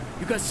shit.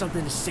 You got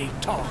something to say,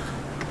 talk.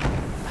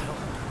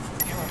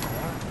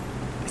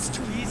 It's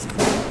too easy.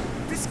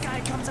 This guy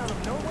comes out of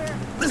nowhere.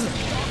 This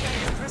guy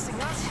is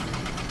pressing us.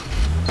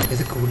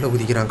 எதுக்கு உள்ள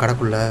குதிக்கிறான்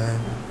கடக்குள்ள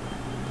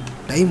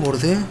time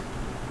ஓடுது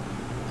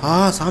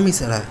சாமி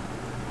சிலை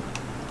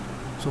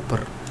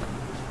super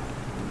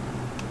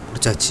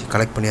பிடிச்சாச்சு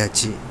collect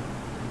பண்ணியாச்சு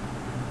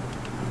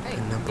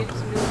என்ன பண்ணுறது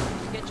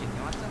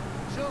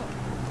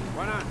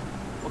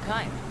What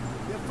kind?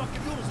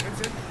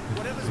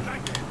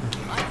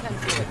 I can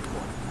feel it.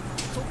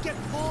 So get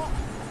more.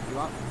 You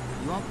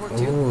want pork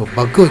too? ஓ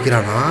பக்கு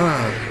வைக்கிறானா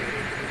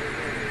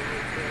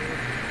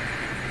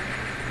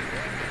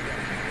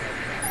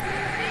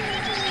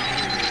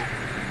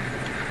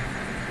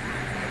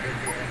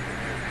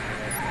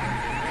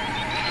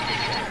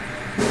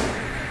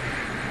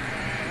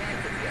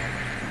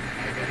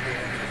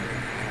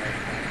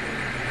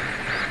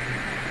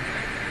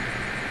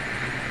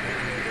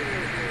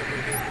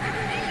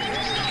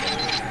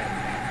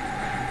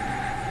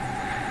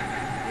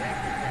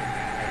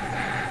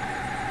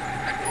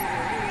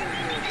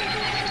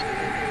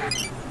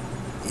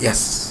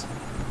எஸ்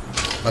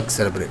பக்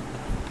செலிப்ரேட்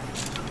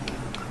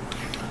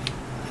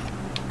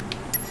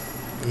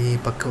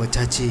பக்கு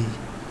வச்சாச்சு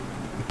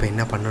இப்போ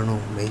என்ன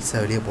பண்ணணும்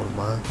நைஸாக வெளியே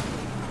போகணுமா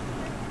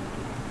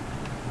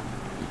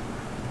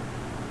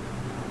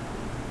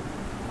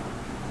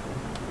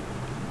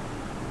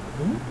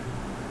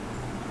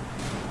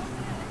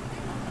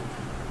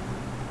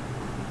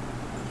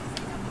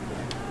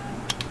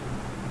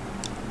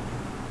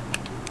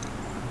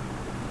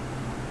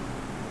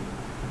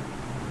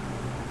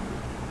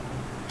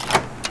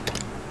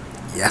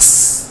எஸ்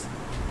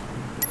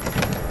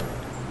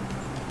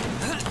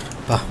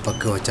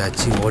பக்கு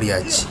வச்சாச்சு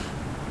ஓடியாச்சு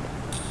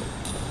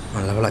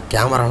நல்ல வேலை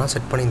கேமராலாம்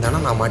செட் பண்ணியிருந்தானா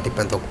நான்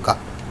மாட்டிப்பேன் தொக்கா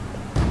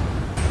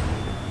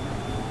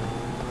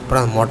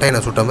அப்புறம் அந்த மொட்டை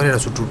என்னை சுட்ட மாதிரி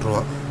என்னை சுட்டு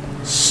விட்ருவான்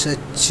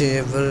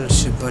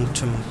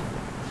சிவன்டம்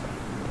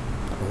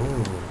ஓ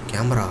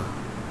கேமரா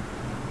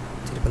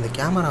சரி இப்போ இந்த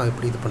கேமரா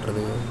எப்படி இது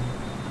பண்ணுறது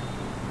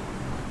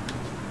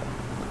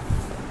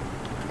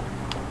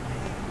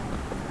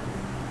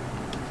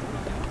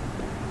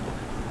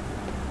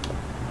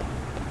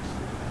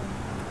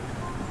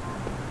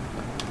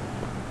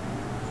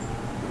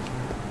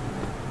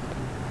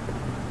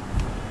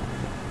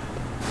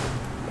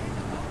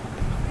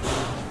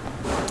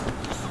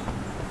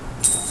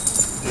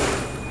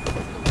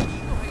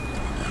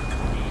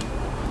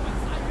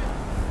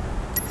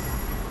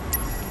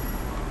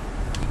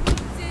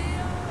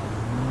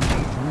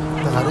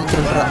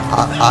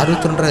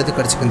 ₹62 எது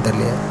கிடச்சிக்குன்னு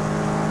தெரியலையே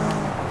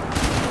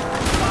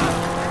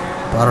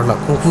பரவாயில்ல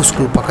குங்ஃபூ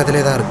ஸ்கூல்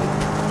பக்கத்துலேயே தான் இருக்குது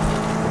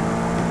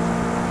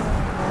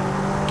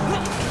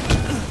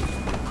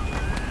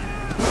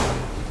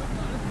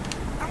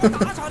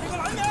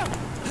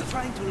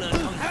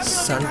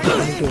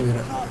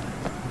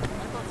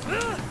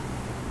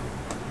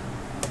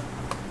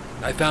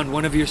I found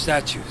one of your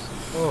statues.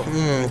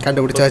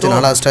 கண்டுபிடிச்சாச்சு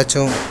நாலா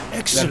statue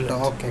Excellent.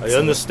 I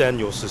understand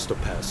your sister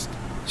passed.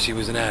 She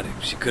was an addict.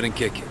 She couldn't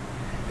kick it.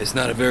 It's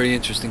not a very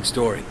interesting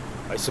story.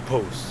 I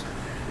suppose.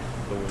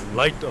 Though in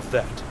light of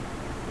that,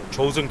 your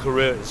chosen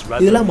career is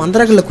rather இதெல்லாம்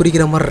மந்திரங்களை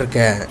குறிக்கிற மாதிரி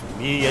இருக்கே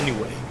me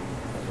anyway.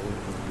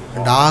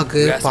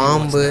 Dog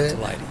பாம்பு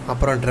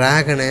அப்புறம்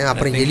dragon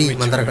அப்புறம் எலி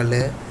மந்திரக்கல்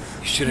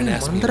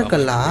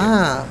மந்திரக்கல்லா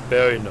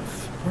Fair enough.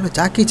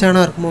 Jackie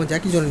சானா இருக்குமோ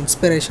ஜாக்கி சான்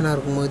இன்ஸ்பிரேஷனாக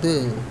இருக்கும்போது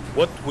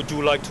What would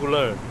you like to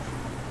learn?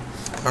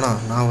 ஆனால்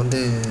நான்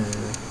வந்து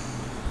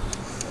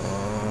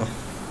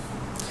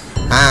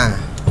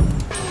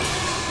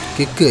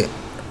kick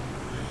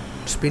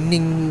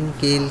spinning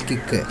keel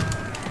kick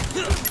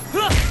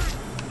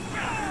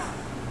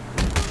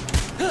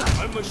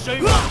I'm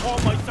ashamed to call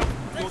myself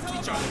your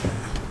teacher.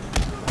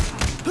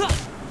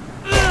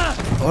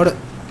 ஓடு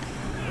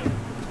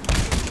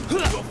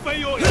Your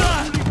failure is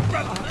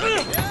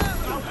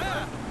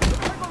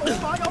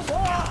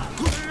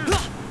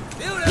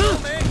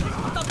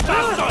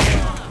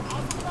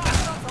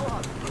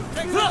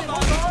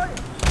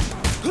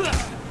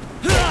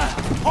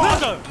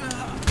harder.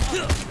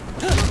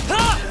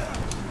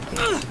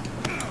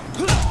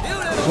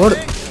 ஓடு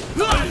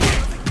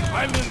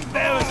I'm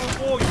embarrassed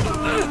for you.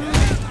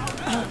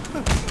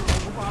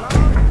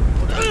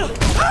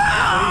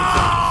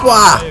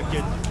 வா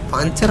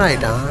பஞ்சர்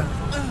ஆயிட்டான்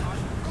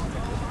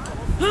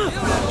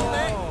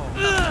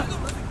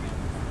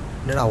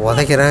என்னடா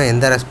உதைக்கிறேன்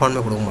எந்த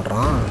ரெஸ்பான்ஸுமே கொடுக்க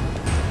மாட்டான்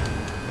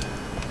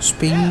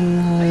ஸ்பின்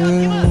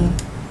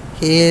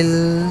ஹேல்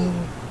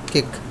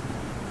கிக்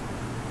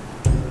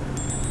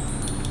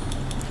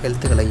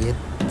ஹெல்த்துகளை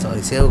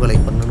சேவ்களை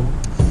பண்ணணும்.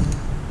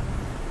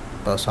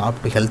 இப்போ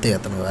சாப்பிட்டு ஹெல்த்தை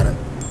ஏற்றணும் வேறு.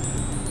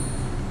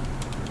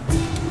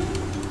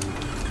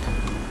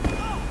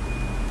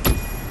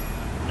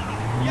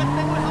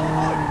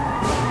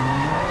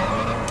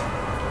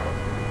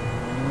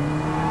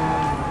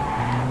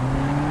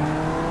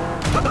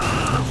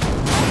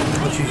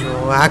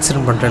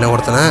 ஆக்சிடென்ட் பண்ணிட்டேனே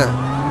ஒருத்தனை.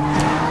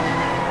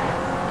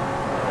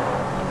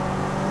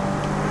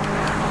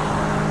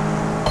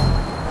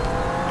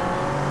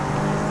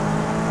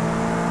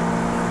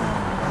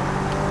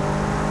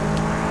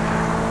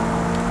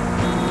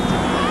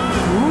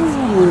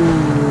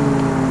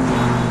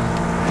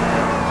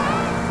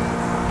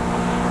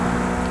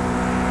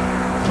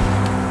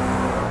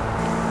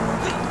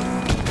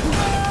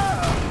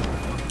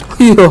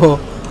 ஐயோ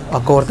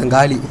அக்கா ஒருத்தன்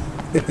காலி.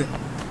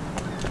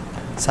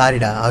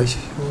 சாரிடா. ஐயோ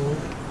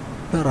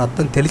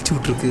ரத்தம் தெளிச்சு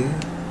விட்டுருக்கு.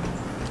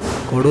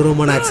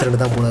 கொடூரமான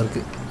ஆக்சிடென்ட் தான் போல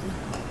இருக்கு.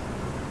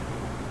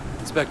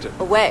 Inspector.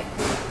 Away.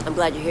 I'm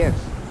glad you're here.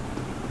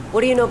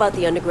 What do you know about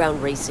the underground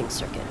racing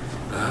circuit?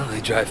 Well,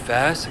 they drive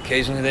fast.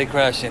 Occasionally they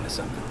crash into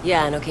something.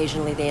 Yeah, and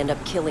occasionally they end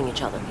up killing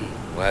each other.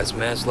 Well, that's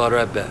manslaughter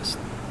at best.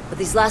 But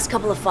these last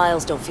couple of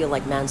files don't feel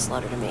like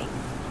manslaughter to me.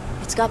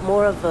 It's got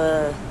more of a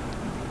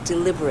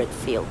deliberate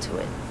feel to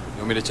it. You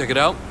want me to check it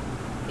out?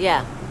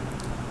 Yeah.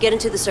 Get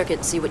into the circuit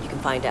and see what you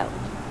can find out.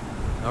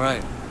 All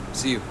right.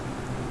 See you.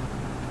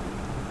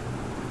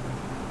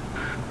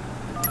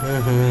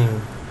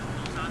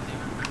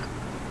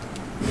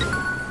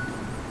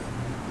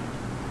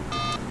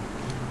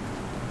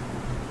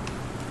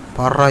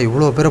 பாடுறா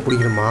இவ்வளோ பேரை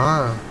பிடிக்கணுமா?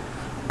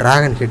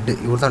 Dragon head.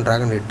 இவர் தான்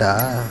dragon ஹெட்டா?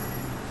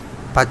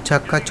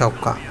 பச்சக்கா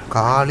சவுக்கா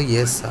காலு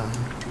ஏஸா?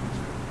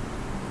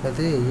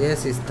 அது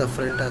ace is the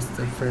friend of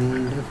the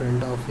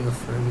friend of your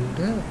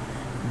friend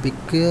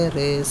big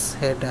race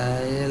head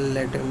I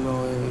let him no.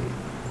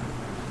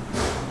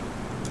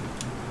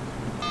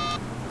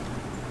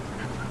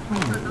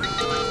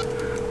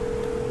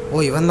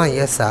 ஓ இவன் தான்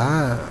ஏஸா?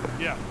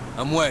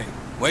 I'm Wei.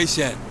 Wei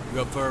Shen. You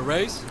up for a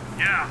race?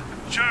 Yeah,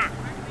 sure.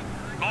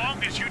 Long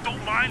as you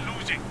don't mind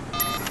losing.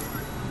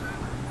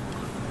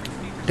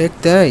 Take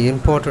the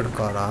imported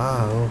car.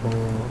 ஓஹோ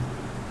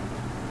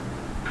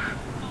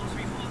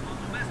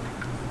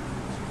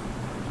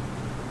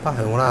பா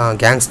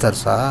இவங்களாம்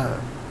கேங்ஸ்டர்ஸா?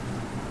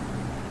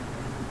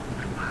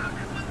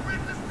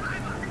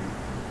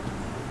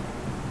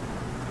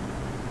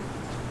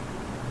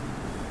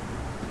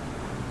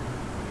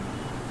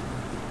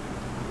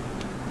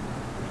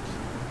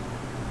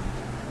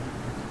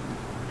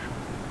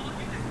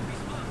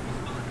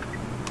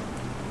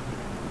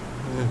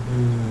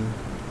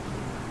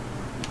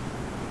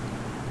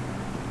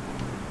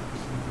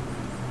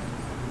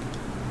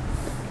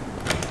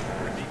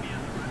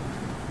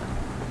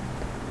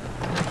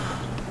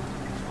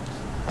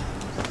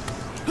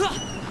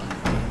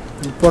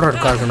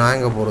 Imported காருக்கு நான்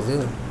எங்கே போகிறது?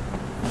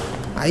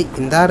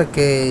 இந்த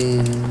இருக்கு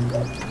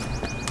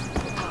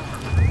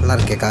நல்லா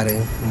இருக்கே காரு.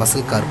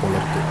 மசில் கார் போல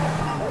இருக்கு.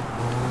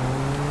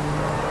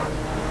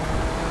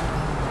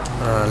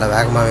 நல்லா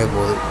வேகமாகவே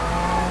போகுது.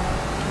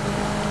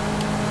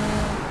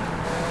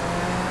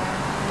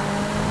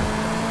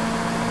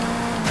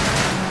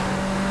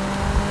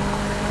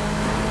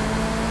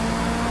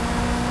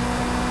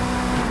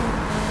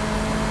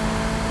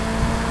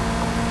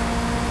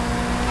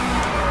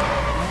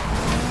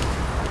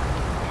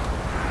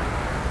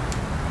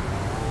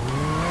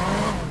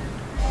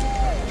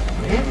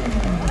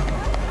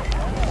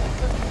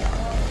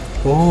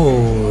 ஓ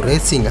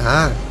ரேசிங்கா?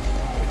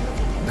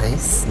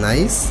 Nice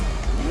nice.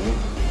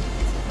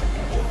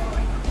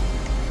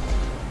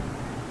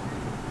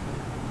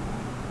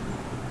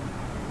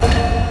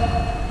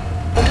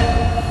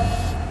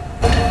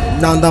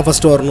 நான் தான்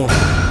ஃபஸ்ட்டு வரணும்.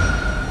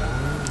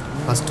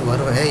 ஃபஸ்ட்டு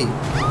வருவேன். ஏய்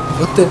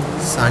ஒத்து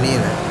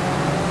சனியனை.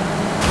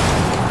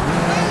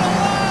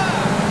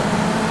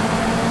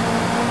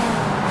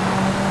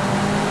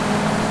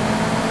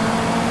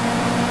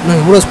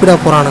 இன்னும் இவ்வளோ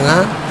ஸ்பீடாக போகிறானுங்க.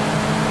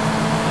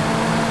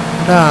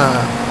 இந்த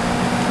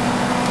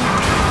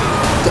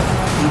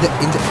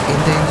இந்த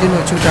இந்த இன்ஜின்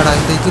வச்சுக்கிட்டாடா.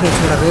 இந்த இன்ஜின்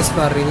வச்சுக்கிட்டா ரேஸ்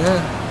ஆடுறீங்க.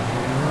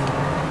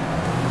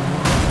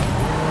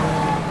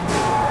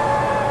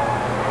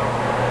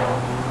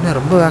 என்ன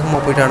ரொம்ப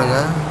வேகமாக போயிட்டானுங்க.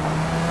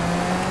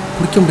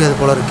 பிடிக்க முடியாது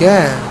போல இருக்கே.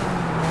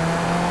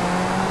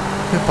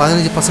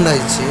 15%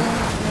 ஆயிடுச்சு.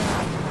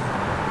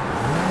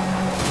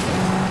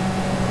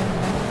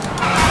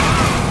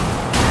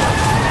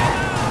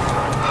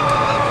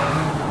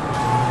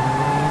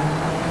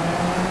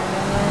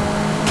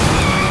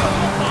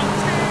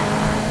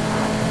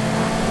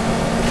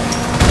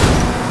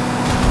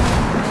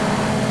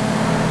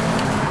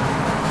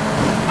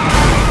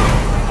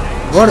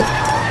 ஓடு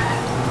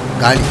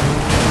காலி.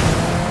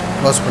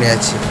 க்ளோஸ்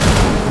பண்ணியாச்சு.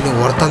 இன்னும்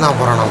ஒருத்தன் தான்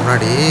போகிறான்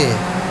முன்னாடி.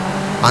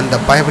 அந்த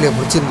பைப்பிலையை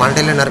பிடிச்சி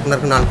மண்டையில் நறுக்கு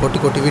நறுக்கு நான் கொட்டி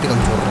கொட்டி வீட்டுக்கு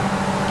அனுப்பிச்சி விட்றேன்.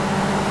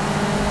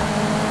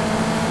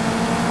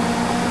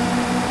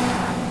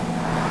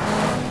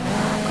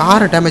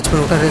 காரை டேமேஜ்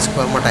பண்ணி விட்டா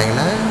ரேஸ்க்கு வர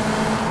மாட்டாங்களே.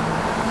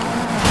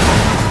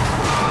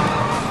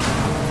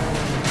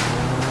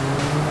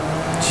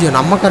 ஐயோ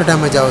நம்ம கார்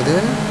டேமேஜ் ஆகுது.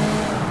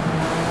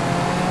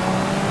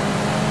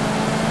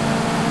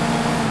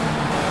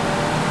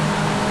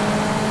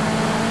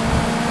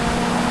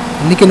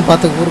 இன்னைக்குன்னு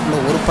பார்த்த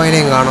ஊருக்குள்ள ஒரு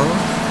பையனையும் காணோம்.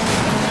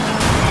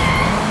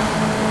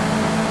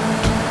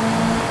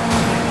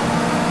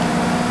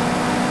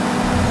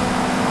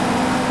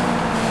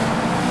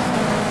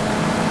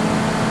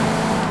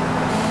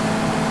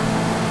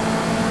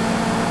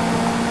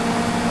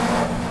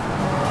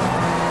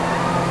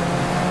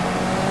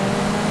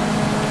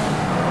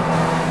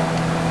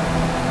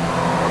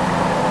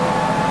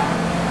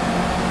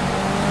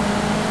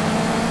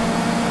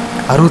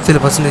 அறுபத்தேழு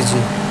பர்சன்டேஜ்,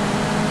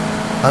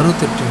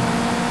 68,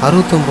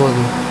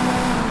 69.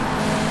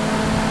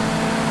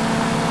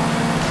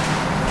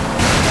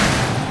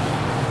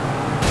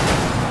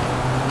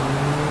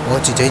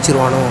 ஓச்சு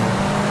ஜெயிச்சிருவானோ?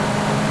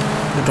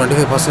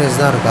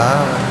 25% தான் இருக்கா?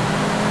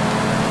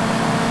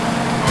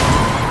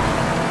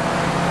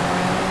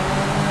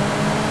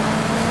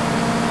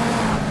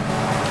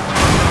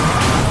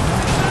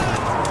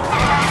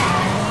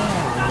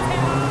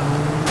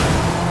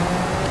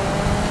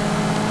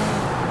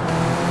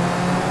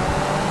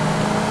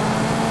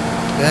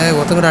 டேய்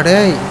ஒருத்தங்கடா,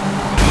 டேய்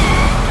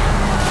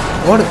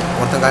ஓடு.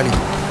 ஒருத்தன் காலி,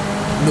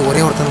 இன்னும் ஒரே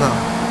ஒருத்தன் தான்.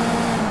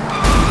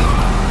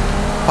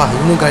 பா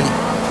இன்னும் காலி.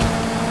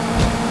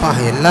 பா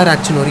எல்லாரும்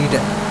ஆக்ஷன்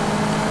ஒருக்கிட்டேன்.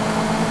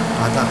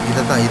 அதான்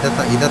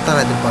இதைத்தான்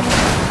நான்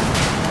எதிர்பார்த்தேன்.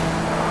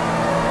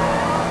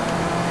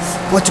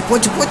 போச்சு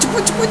போச்சு போச்சு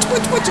போச்சு போச்சு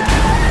போச்சு போச்சு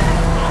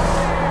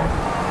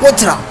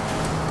போச்சுடா.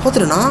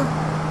 போத்துடா.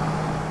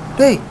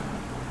 டேய்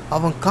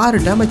அவன் காரு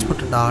டேமேஜ்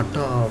பண்ணிட்டான்டா.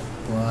 ஆட்டோ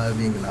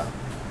பாவீங்களா?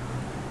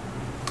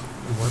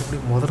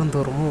 மறுபடியும் முதரம்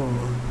தோறமும்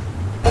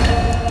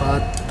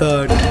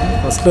பார்த்தாடி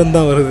ஃபஸ்ட்லேருந்து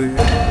தான் வருது.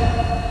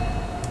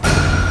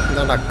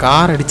 இந்தாண்டா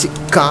கார் அடிச்சு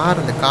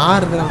கார், அந்த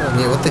கார்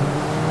நீ ஒத்து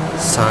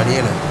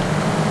சாணியன.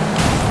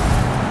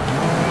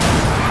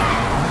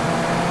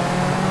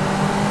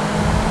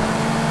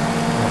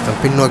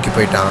 ஒருத்தன் பின்னோக்கி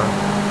போயிட்டான்.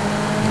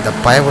 இந்த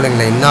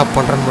பயபுலைங்களை என்ன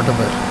பண்ணுறன்னு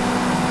மட்டும் பாரு.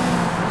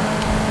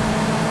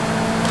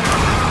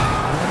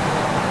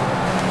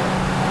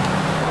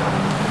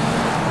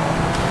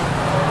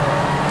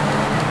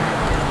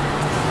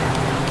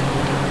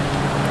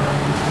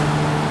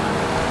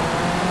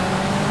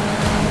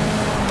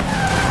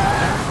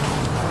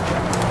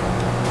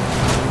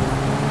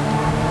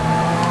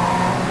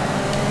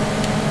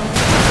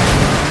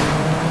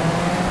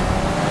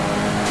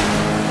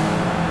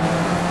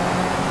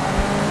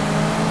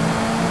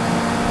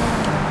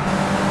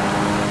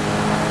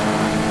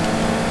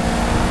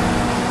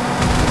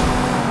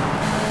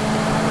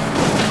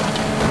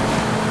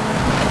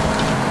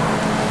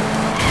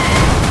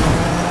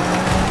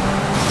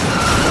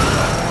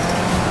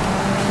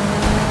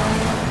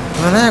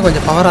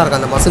 கொஞ்சம் பவராக இருக்கு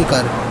அந்த மசில்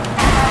கார்.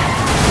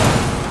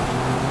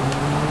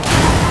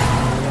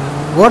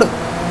 ஓடு.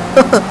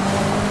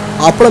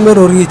 அப்பளம்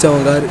பேர் ஒருங்கிச்சு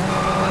அவன் காரு.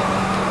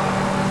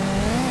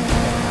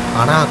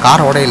 ஆனால்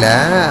கார் உடையில,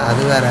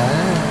 அது வேற.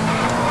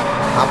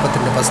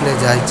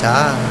 42% ஆயிடுச்சா?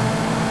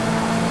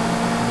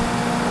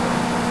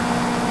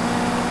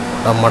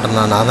 மாட்டேன்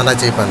நான் தானே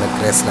ஜெயிப்பேன் அந்த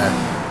கிரேஸில்.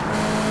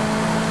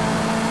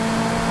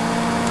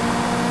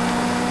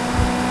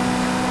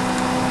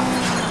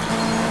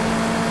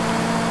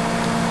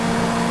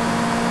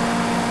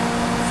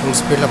 ஃபுல்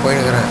ஸ்பீடில்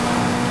போயினுக்கிறேன்.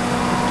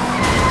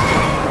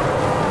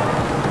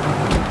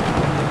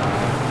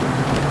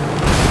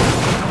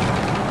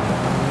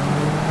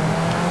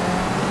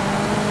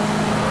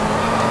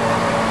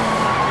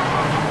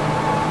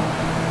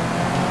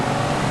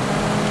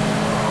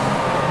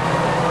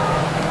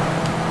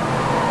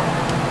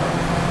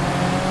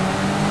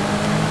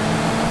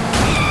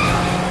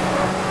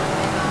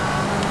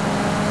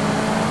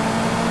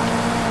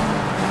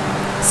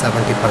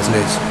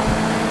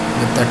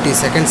 இந்த 30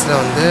 செகண்ட்ஸில்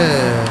வந்து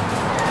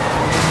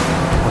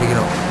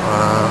முடிக்கணும்.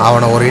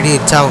 அவனை ஒரு இடி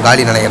இடிச்சா அவன்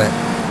காலி நினைக்கிறேன்.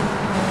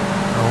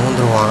 அவன்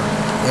ஊந்துருவான்.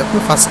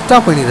 எப்படி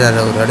ஃபஸ்ட்டாக பண்ணிடுறாரு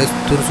அவர். அப்படியே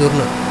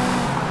துருசுருன்னு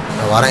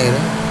வரேன். இரு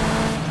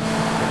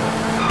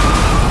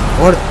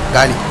ஓடு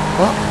காலி.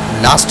 ஓ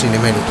லாஸ்ட்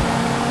இனிமேல்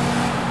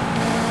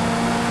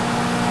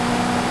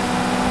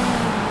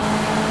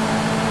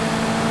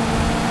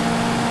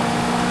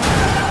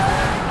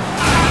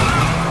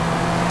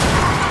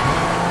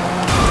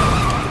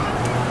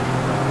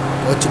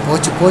போச்சு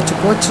போச்சு போச்சு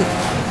போச்சு.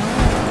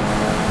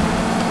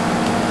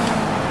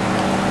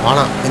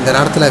 ஆனால் இந்த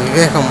நேரத்தில்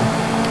விவேகம்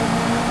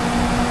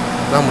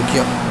தான்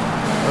முக்கியம்.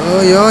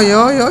 OYO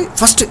yo yo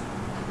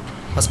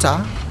ஃபஸ்ட்டா?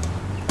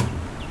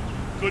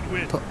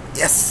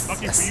 S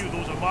S.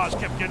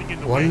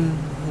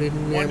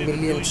 1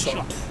 million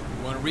shot.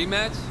 Want a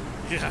rematch?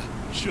 Yeah,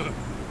 sure.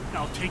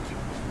 I'll take you.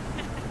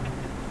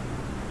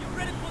 You're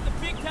ready for the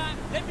big time?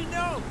 Let me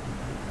know.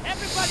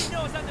 Everybody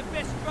knows I'm the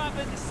best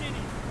driver in the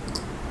city.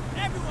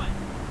 Everyone.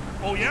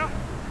 Oh yeah?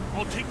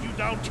 I'll take you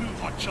down too,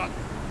 hotshot.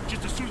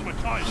 Just as soon as my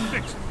car is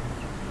fixed.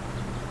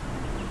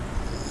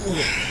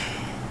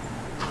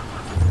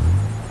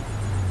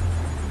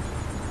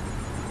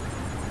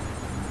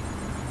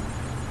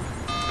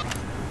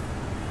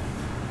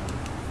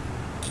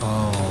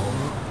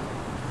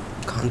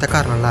 அந்த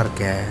car நல்லா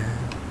இருக்கே.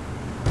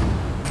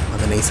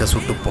 அதை நைஸாக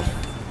சுட்டுப்போம்.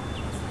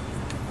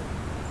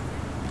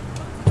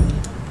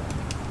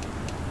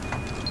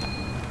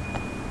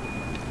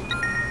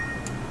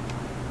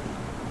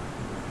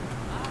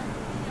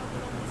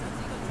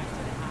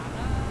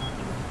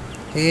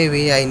 Hey V,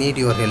 I need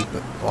your help.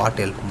 What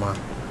help ma?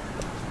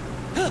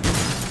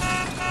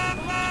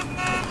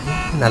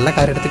 நல்ல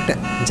car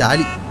எடுத்துக்கிட்டேன்,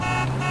 jolly.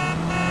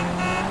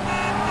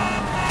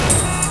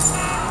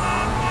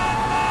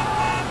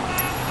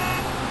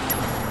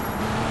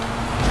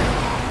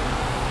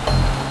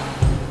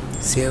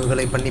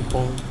 சேவ்களை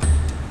பண்ணிப்போம்.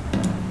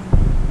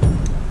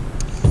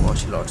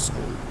 Martial arts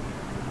school.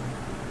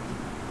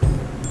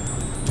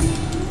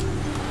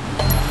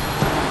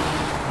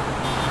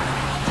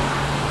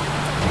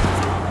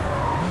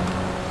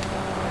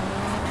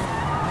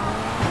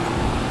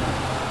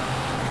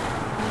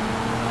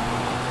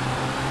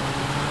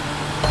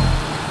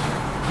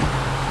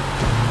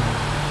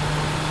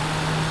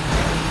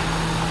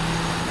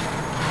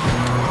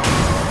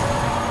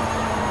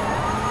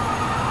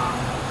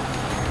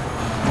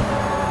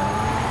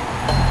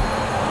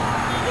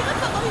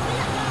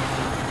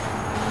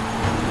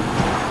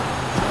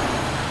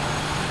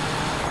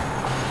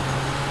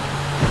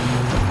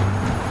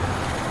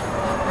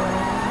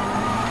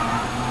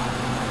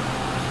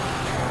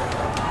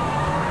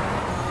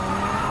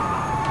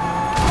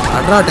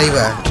 டைவ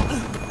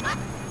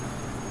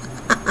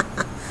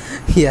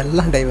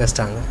எல்லாம்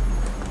டைவஸ்டாங்க.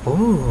 ஓ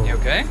You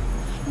okay?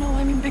 No,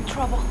 I'm in big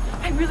trouble.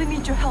 I really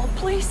need your help,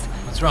 please.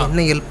 What's wrong?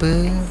 என்ன help?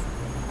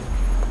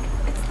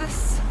 It's this.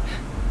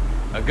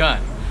 A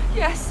gun.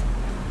 Yes.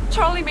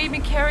 Charlie made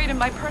me carry it in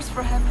my purse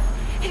for him.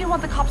 He didn't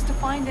want the cops to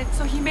find it,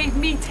 so he made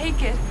me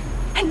take it.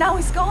 And now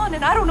he's gone,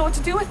 and I don't know what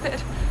to do with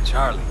it.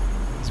 Charlie.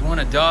 He's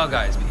one of Dog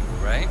Eye's people,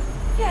 right?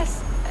 Yes,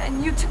 and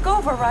you took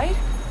over, right?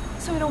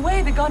 So in a way,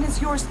 the gun is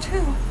yours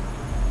too.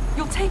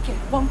 You'll take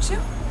it, won't you?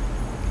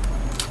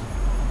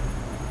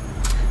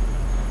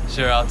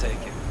 Sure, I'll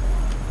take it.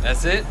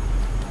 That's it?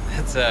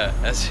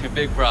 That's your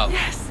big problem.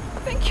 Yes.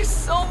 Thank you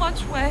so much,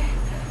 Wei.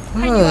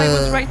 I knew I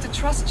was right to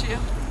trust you.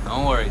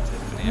 Don't worry,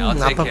 Tiffany.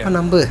 I'll take care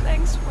of it.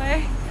 Thanks, Wei.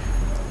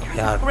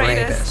 You're the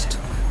greatest.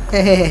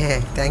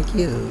 Thank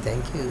you,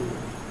 thank you.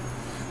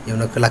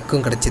 இவனுக்கு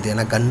லக்கும் கிடைச்சது,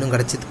 எனக்கு கன்னும்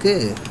கிடைச்சதுக்கு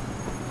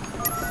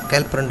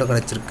கேல்ப் ரெண்டும்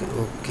கிடைச்சிருக்கு.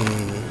 Okay,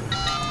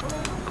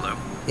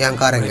 என்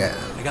காரங்க.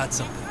 I got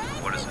something.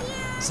 What is it?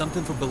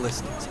 Something for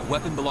ballistics. A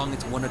weapon belonging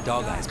to one of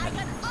Dog Eye's men.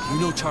 You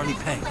know Charlie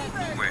Peng.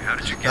 Wait, how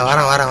did you get?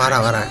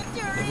 வரேன்.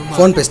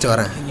 Phone பேசிட்டு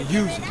வரேன்.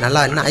 நல்லா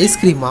என்ன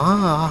ஐஸ்கிரீமா?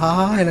 ஆஹா,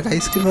 எனக்கு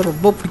ஐஸ்கிரீம்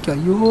ரொம்ப பிடிக்கும்.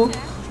 ஐயோ,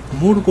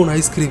 3 கோன்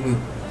ஐஸ்கிரீம்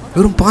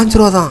வெறும் 5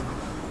 ரூபா தான்.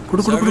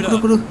 குடு.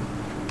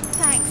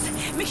 Thanks.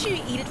 Make sure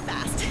you eat it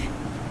fast.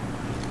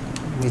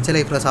 மிச்ச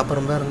லைஃப்பில்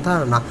சாப்பிட்ற மாதிரி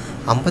இருந்தால் நான்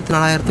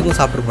 54,000க்கும்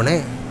சாப்பிட்ருப்பேனே.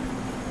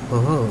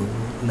 ஓஹோ,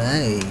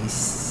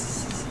 நைஸ்.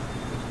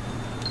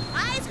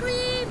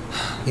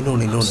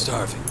 இன்னொன்று.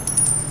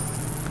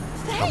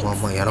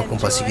 ஆமாம்,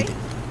 எனக்கும் பசிக்குது.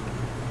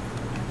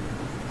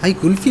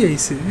 குல்ஃபி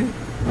ஐஸு.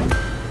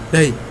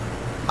 டேய்,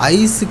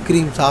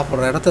 ஐஸ்கிரீம்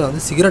சாப்பிட்ற இடத்துல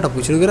வந்து சிகரெட்டை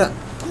பிடிச்சிருக்கிற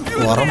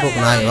உரம்புக்கு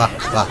நாய்.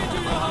 வா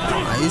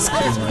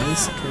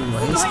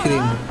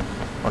ஐஸ்கிரீம்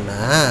ஒன்று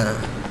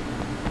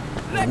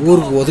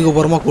ஊருக்கு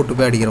ஒதுக்கப்புறமா கூட்டு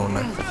போய் அடிக்கிறேன்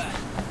ஒன்று.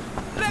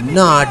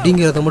 இன்னும்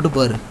அடிங்கிறத மட்டும்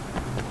பாரு.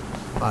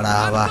 வாடா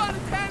வா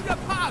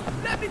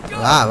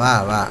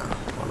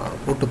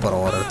கூட்டு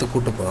போகிறோம், ஒரு இடத்துக்கு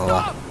கூட்டு போகிறோம்.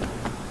 வா,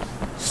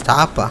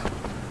 ஸ்டாப்பா.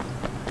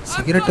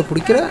 சிகரெட்டை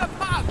பிடிக்கிற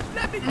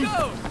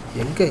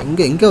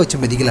எங்கே வச்சு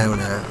மிதிக்கலாம்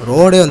இவனை?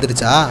 ரோடே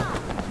வந்துடுச்சா?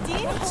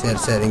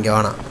 சரி இங்கே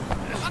வேணாம்.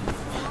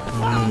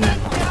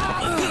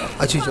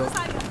 அச்சோ,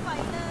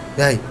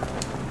 டேய்.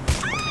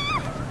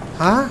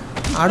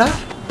 ஆடா,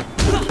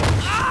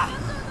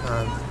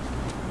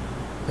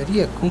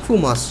 பெரிய குங்ஃபு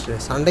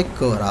மாஸ்டர்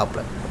சண்டைக்கு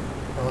வராப்ல.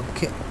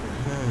 ஓகே,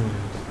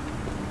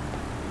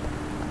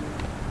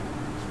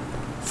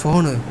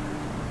 ஃபோனை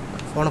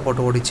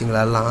போட்டு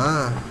ஓடிச்சிங்களா எல்லாம்?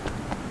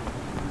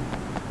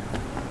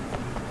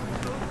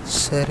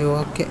 சரி,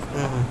 ஓகே.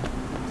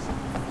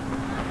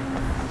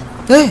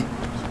 ஏய்,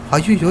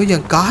 ஐயோ,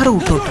 என் காரை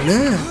விட்டுன்னு.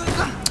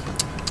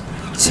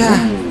 சே,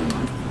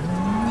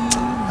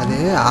 அது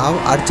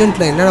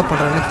அர்ஜென்ட்டில் என்னென்ன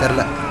பண்ணுறேன்னு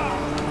தெரில.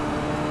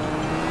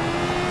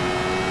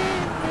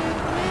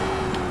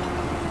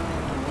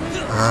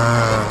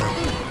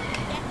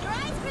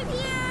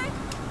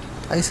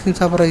 ஐஸ்கிரீம்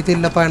சாப்பிட்ற இது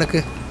இல்லைப்பா எனக்கு.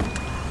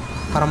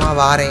 அப்புறமா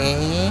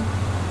வாரேன்.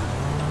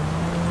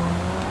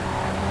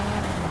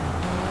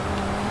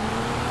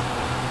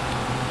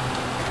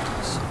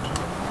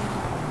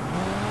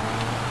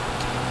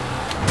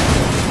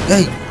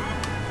 ஏய்,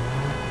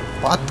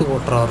 பார்த்து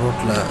ஓட்டுறா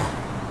ரோட்டில்.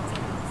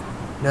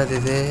 என்னது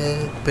இது?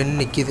 பெண்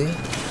நிற்கிது,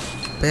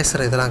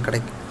 பேசுகிற இதெல்லாம்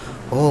கிடைக்கும்.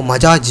 ஓ,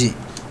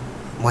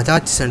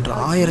 மஜாஜ் சென்டர்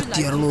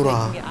 1200.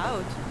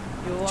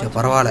 சரி,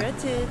 பரவாயில்ல.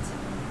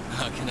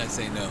 How can I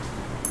say no?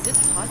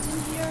 It's hot in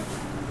here.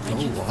 Oh,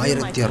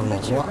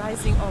 1200.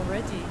 Rising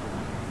already.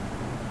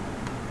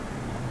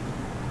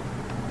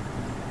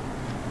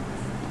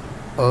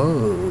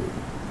 Oh.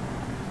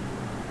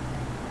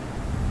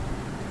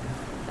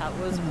 That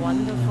was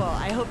wonderful.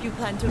 I hope you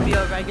plan to be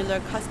a regular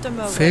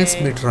customer. Face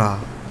meter.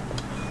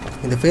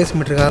 இந்த ஃபேஸ்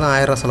மீட்டருக்காக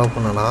 1000 செலவு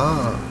பண்ணனா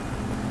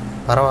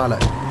பரவாயில்ல.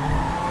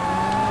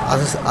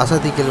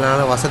 அசதிக்கு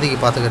இல்லைனாலும் வசதிக்கு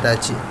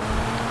பார்த்துக்கிட்டாச்சு.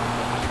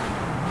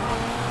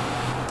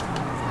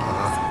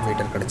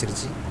 மீட்டர்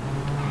கிடச்சிருச்சு.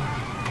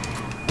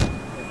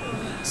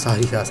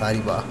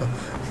 சாரிப்பா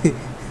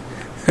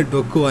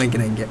டொக்கு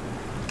வாங்கிக்கிறேன் இங்கே.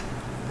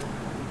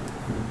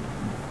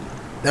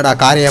 என்னடா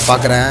காரையை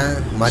பார்க்குறேன்,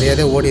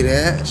 மரியாதை ஓடிடு.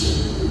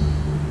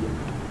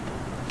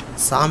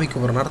 சாமி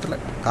கும்பிட்ற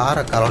நேரத்தில்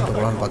காரை கலந்துட்டு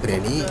போகலான்னு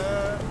பார்க்குறியா நீ?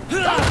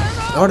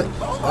 ஓடு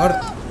ஓடு.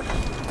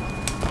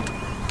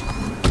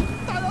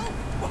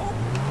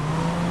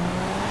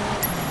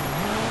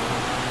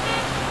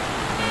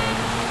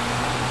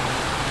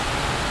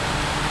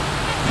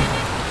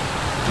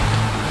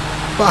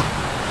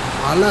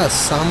 மழை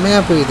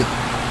செம்மையாக போயிடுது.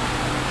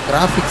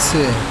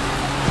 கிராஃபிக்ஸு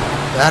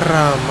வேற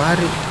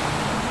மாதிரி.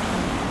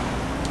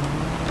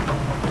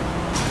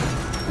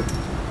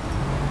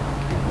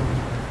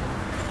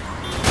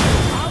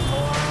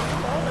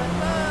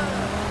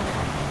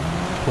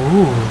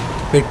 ஓ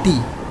பெட்டி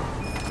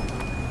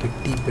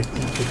பெட்டி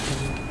பெட்டி பெட்டி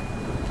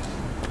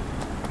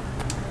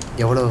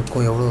எவ்வளோ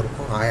இருக்கும்?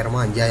 1000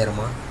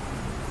 5000?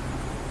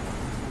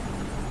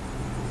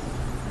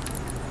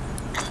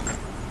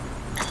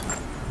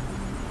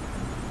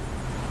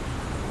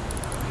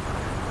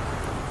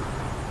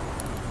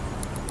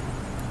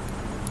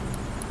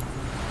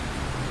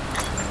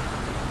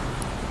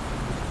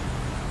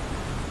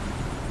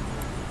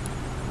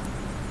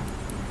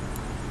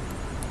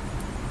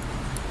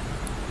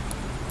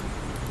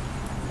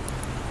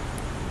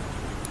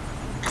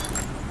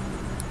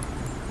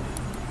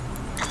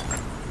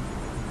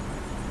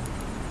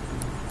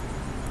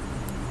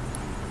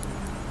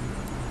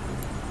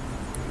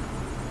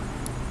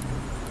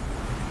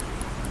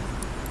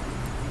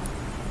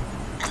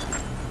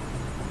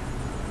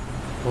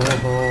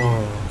 ஓஹோ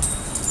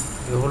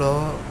எவ்வளோ?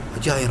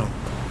 5000.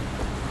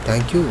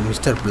 Thank you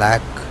mister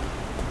black.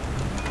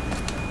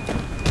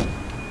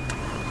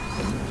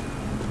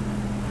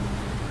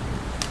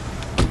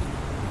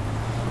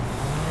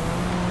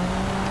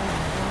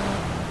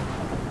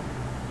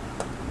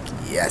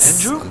 Yes.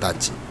 Andrew?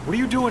 What are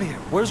you doing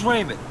here? Where's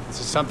Raymond? This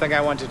is something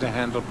I wanted to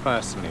handle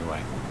personally,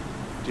 Wayne.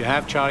 Do you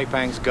have Charlie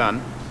Pang's gun?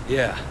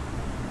 Yeah.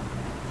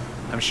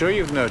 I'm sure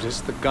you've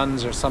noticed that guns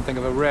are something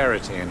of a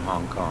rarity in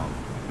Hong Kong.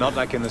 Not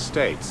like in the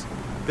States.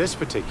 This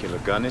particular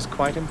gun is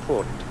quite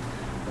important.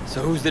 So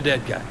who's the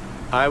dead guy?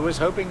 I was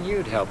hoping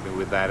you'd help me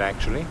with that,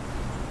 actually.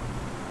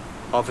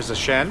 Officer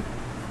Shen,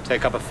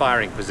 take up a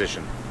firing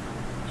position.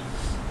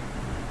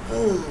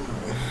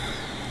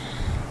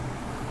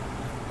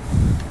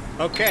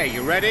 Okay,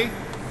 you ready?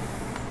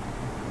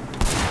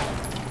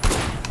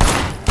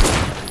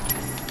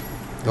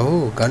 Oh,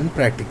 gun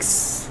practice.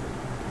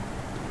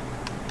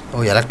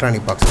 Oh,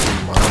 electronic box.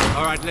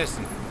 All right,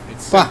 listen.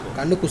 It's simple.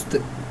 Kannu kustu.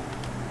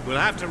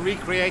 We'll have to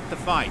recreate the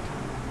fight.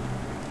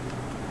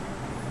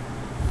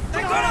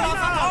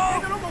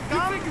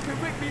 You think you can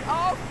break me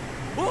off?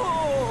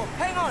 Oh,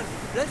 hang on.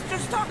 Let's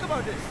just talk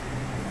about this.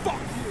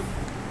 Fuck you.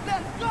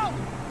 Let's go.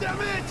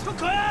 Damn it.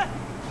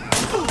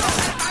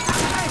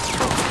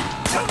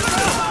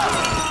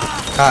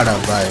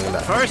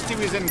 First he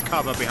was in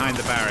cover behind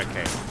the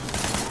barricade.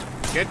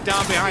 Get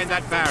down behind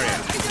that barrier.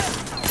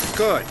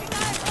 Good.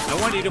 I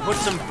want you to put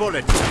some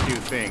bullets in a few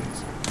things.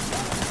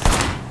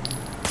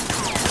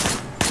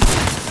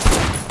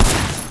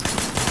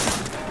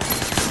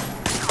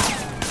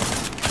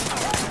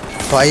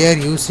 Fire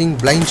using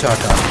blind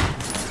shot.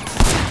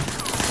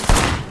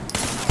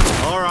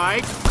 All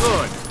right,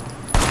 good.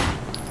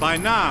 By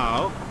now,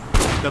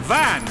 the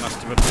van must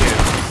have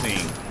appeared on the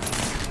scene.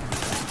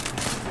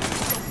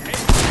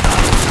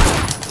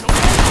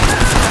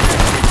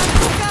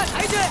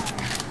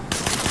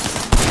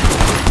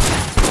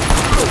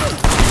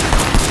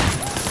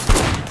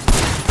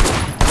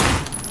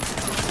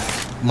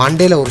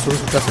 மண்டேல ஒரு சுடு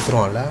சுட்டா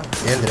செத்துருவான்ல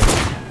ஏந்திர.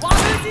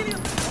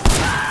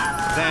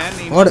 Then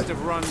he must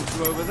have run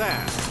to over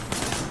there.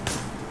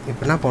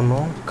 இப்போ என்ன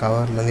பண்ணோம்?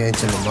 கவர்ல இருந்து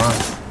ஏஞ்சிடணுமா?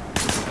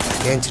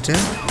 ஏஞ்சிட்டு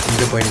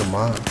இங்க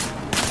போயிடணுமா?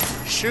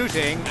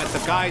 Shooting at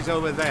the guys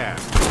over there.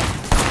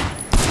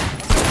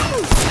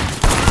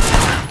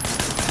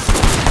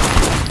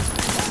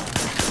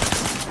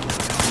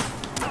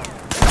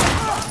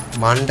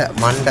 மண்டை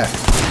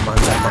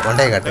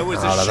காட்டு.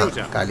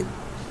 அவ்வளோதான் காலி.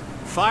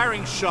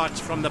 Firing shots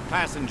from the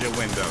passenger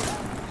window.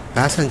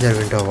 Passenger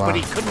window, wow. But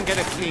he couldn't get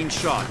a clean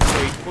shot, so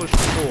he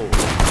pushed forward.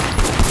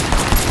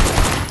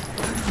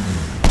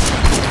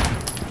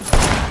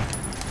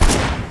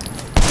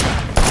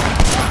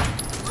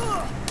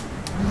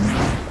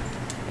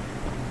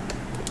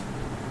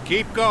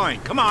 Keep going,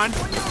 come on.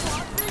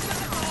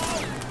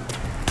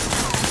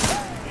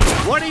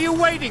 What are you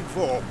waiting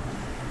for?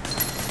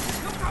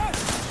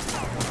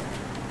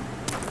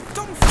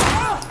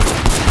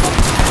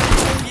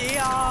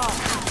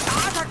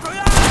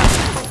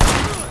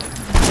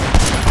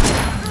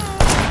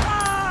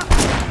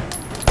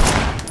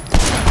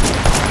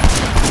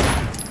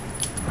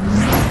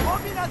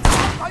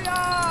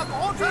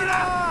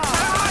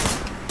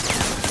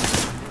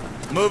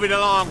 Move it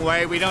along, Way.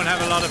 We don't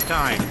have a lot of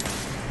time.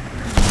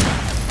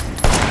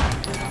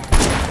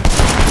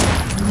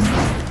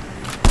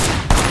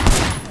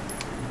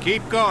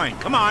 Keep going.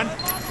 Come on.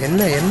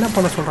 என்ன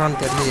பண்ண சொல்றான்னு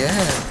தெரியலையே.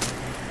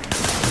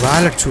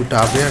 Wallet shoot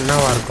அப்படியே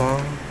என்னவா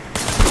இருக்கும்?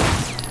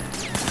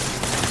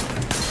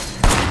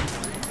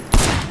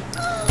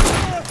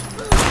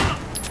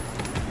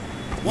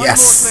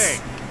 Yes.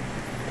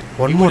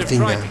 One more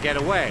thing. Tried to get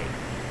away,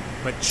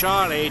 but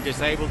Charlie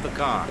disabled the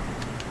car.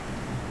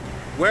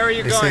 Where are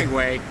you going,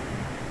 Wade?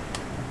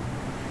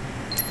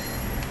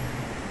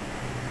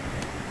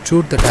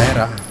 Shoot the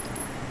tire.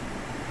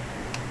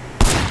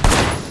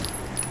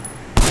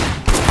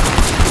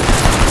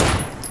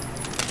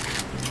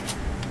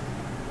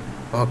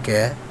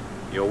 Okay.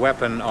 Your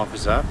weapon,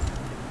 officer.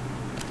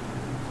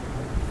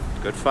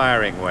 Good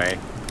firing,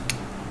 Wade.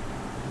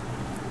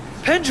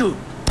 Pendulum!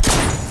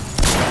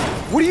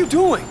 What are you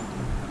doing?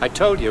 I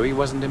told you he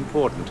wasn't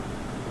important.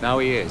 Now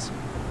he is.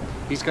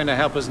 He's going to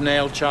help us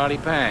nail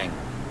Charlie Pang.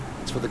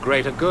 It's for the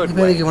greater good,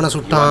 Wei. You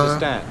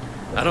understand?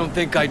 I don't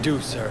think I do,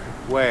 sir.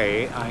 Wei,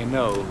 I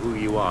know who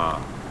you are.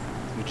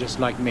 You're just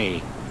like me.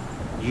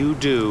 You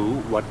do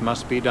what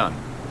must be done.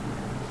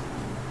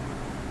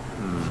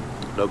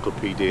 Local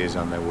PD is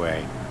on their way.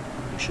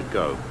 You should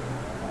go.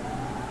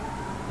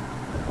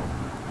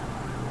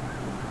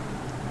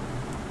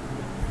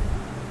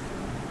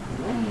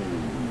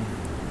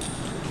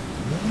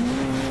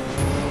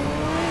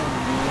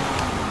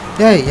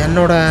 Hey,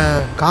 என்னோட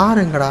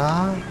car எங்கடா?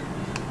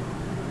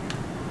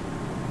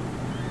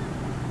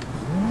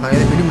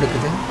 இது மினிம்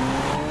இருக்குது.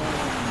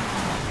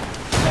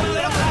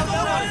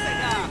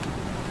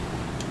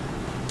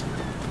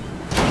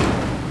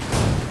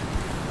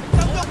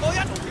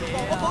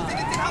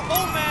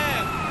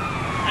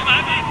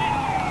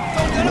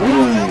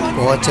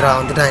 போச்சுடா,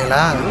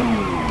 வந்துட்டாங்களா?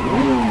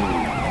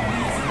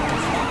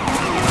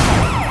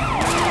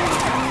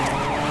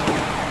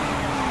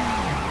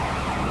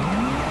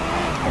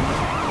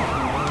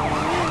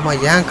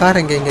 ஏன் car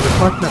இங்கே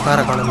நிப்பாட்டின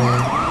காரை காணுமே.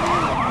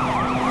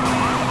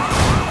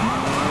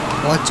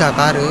 போச்சா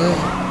காரு?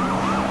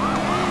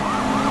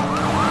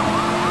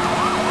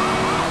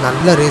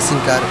 நல்ல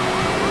ரேசிங் கார்.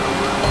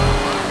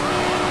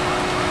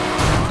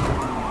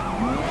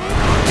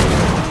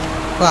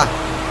 வா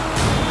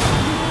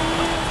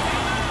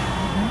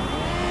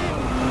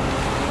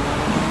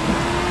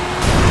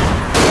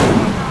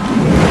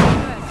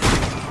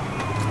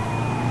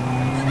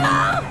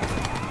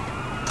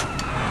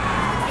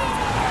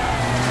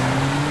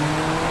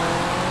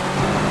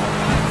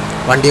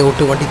வண்டியை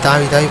விட்டு வண்டி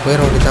தாவி போயிட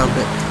வேண்டியதான்.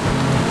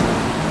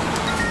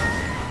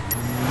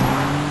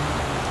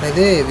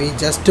 அப்படியே இது we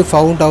just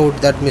found out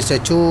that Mr.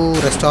 Chu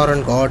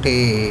restaurant got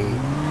a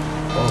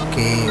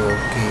okay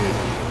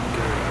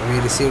we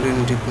received in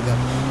tip the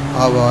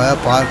our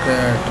park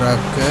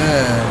truck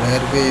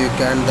nearby you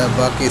can the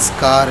buck his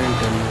car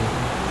into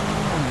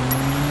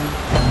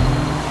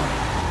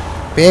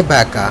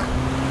payback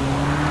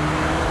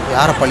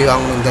யாரை பழி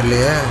வாங்கணும்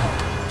தெரியலையே.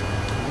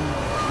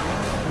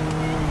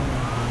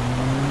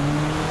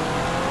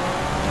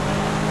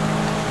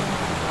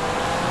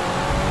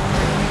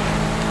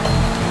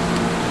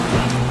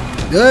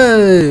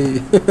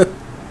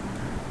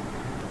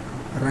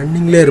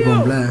 ரன்னிங்ல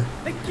இருப்போம்ல.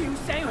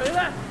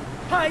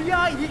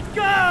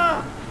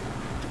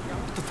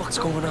 What the fuck's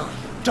going on?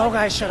 Dog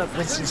eyes shut up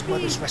Winston's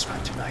mother's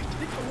restaurant tonight.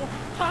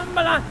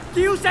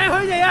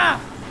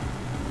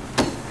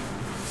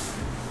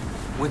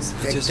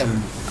 Winston, just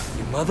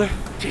your mother?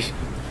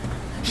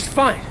 She's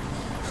fine.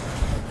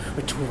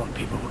 But 2 of our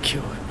people were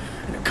killed,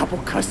 and a couple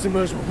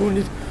customers were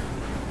wounded.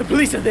 The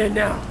police are there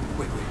now.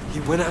 Wait, he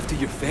went after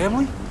your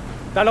family?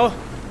 Hello?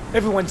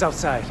 Everyone's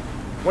outside.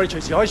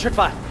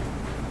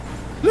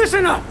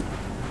 Listen up!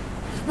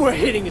 We're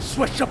hitting a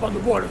sweatshop on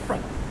the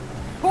waterfront.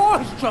 All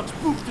his trucks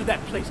move through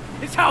that place.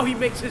 It's how he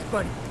makes his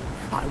money.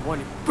 I want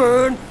it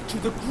burned to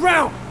the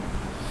ground.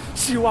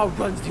 Siwa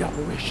runs the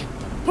operation.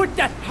 Put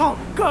that hunk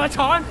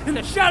Gaton in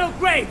the shallow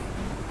grave.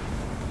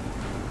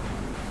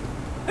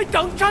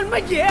 Don't turn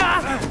my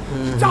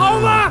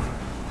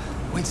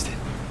Winston,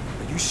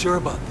 are you sure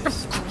about this?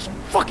 Of course, I'm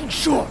fucking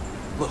sure.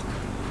 Look,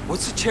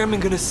 what's the chairman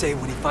gonna say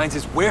when he finds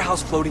his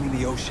warehouse floating in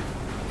the ocean?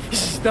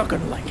 He's not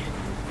gonna like it.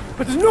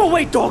 But there's no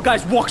way Dog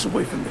Eyes walks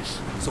away from this.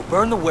 So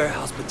burn the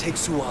warehouse, but take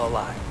Suwa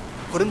alive.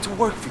 Put him to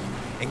work for you,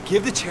 and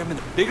give the chairman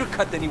a bigger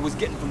cut than he was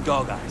getting from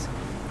Dog Eyes.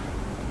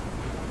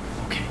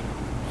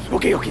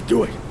 Okay, do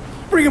it.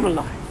 Bring him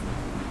alive.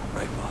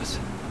 Right, boss.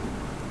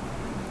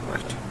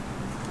 Right.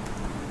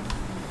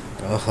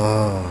 Aha.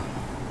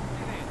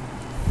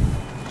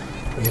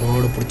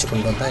 இரோடு பிடிச்சி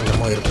கொண்டு வந்தால்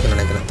எங்கம்மா இருக்குன்னு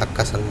நினைக்கிறேன். தக்க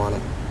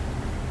சன்மானம்.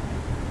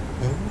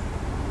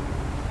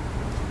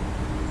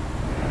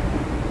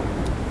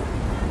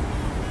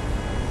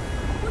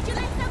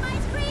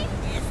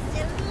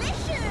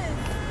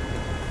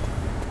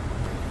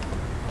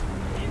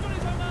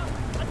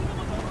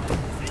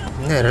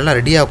 எல்லாம்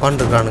ரெடியாக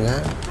உட்காந்துருக்கானுங்க.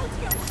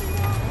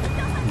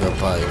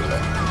 இங்கப்பா இல்லை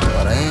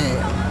வரேன்.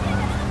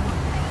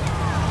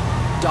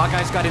 Dog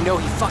Eyes got to know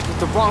he fucked with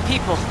the wrong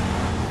people.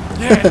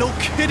 Yeah, no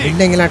kidding.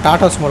 இல்லைங்களாம்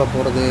Tata ஸ்மோல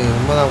போகிறது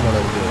உண்மைதான் போல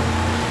இருக்கு.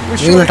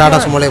 நீங்களும் Tata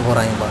ஸ்மோலே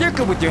போகிறாங்கப்பா. You're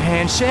good with your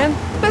hands, Shen.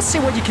 Let's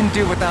see what you can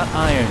do without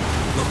iron.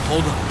 Look,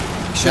 hold on.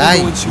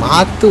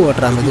 மாத்து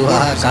ஓட்டுறா மெதுவா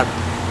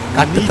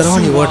காட்டுத்தனமா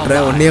நீ ஓட்டுற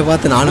உன்னைய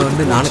பார்த்து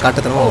நானும்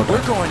காட்டுத்தனமா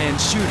ஓட்டுறேன்.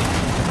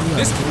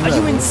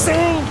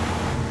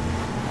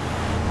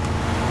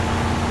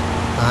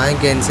 நான்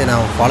இங்கே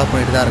நான் ஃபாலோ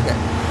பண்ணிட்டு தான்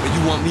இருக்கேன்.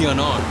 You want me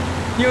unarmed?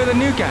 You're the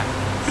new guy.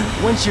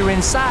 Once you're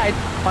inside,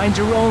 find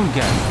your own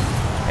gun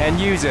and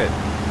use it.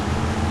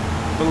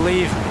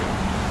 Believe me,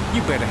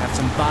 you better have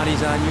some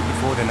bodies on you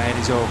before the night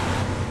is over.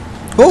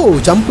 Oh,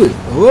 jump! Oh,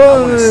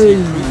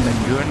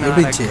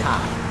 எப்படி இருந்துச்சு?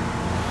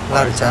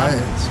 நல்லா இருந்துச்சா?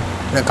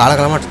 நான்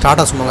காலகாலமாக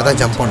டாடா சும்மாங்க தான்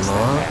jump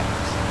பண்ணணும்.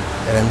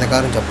 வேறு எந்த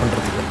காரும் ஜம்ப்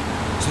பண்ணுறதுக்கு.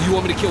 So you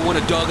want me to kill one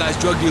of Dog Eye's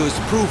drug dealers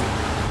to prove it?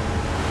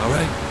 All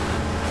right,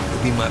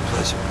 it'll be my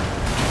pleasure.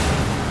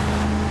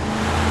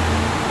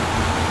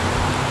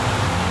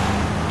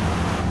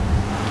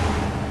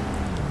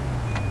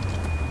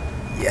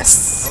 Yes.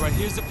 All right,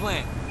 here's the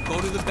plan. Go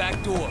to the back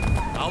door.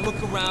 I'll look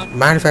around.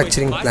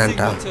 Manufacturing plant.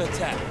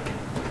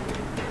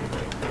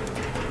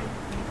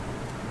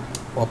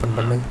 Open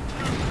பண்ணு.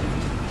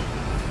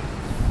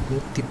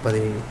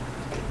 117.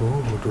 Oh,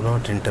 do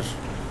not enter.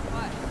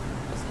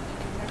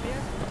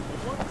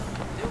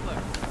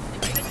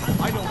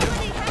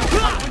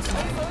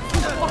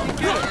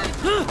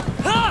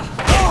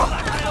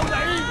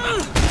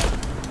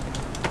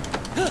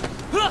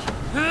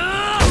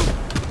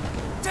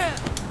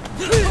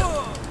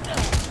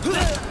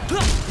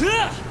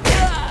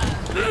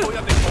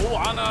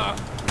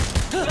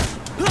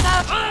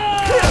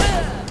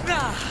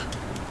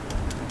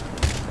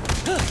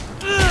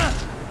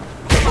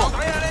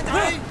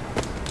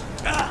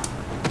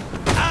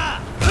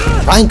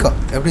 வாங்கிக்கோ.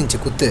 எப்படி இருந்துச்சு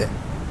குத்து?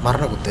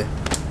 மரண குத்து.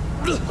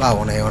 வா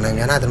உன்னை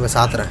ஏன்னா திரும்ப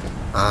சாத்துறேன்.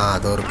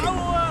 அதோ இருக்கு.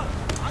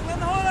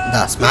 இந்த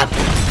ஸ்மார்ட்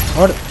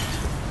ஓடு.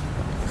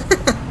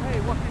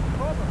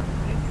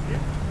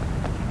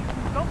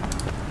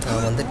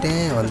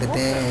 வந்துட்டேன்.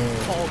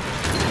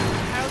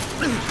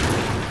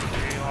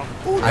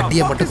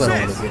 அடியை மட்டும் பாரு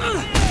உங்களுக்கு.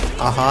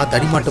 ஆஹா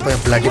தடி மட்டும்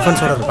போய் பிள்ளை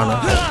டிஃபென்ஸோட இருக்கானா?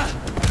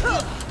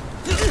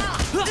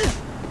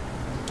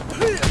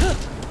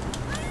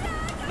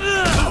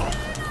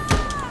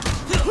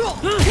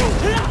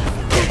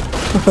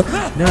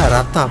 என்ன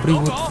ரத்தம் அப்படி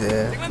ஊத்துது?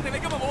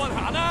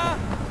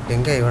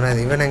 எங்க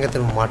இவன் எங்க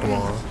திரும்ப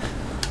மாட்டுவான்?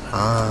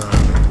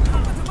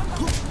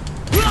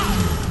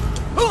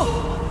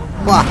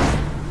 வா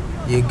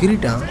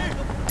எகிரிட்டான்.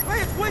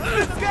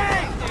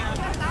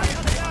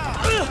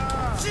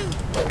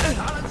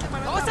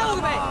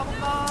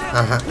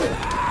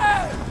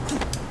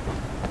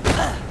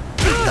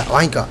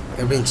 வாங்கிக்கோ.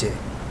 எப்படி இருந்துச்சு?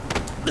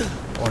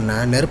 உன்னை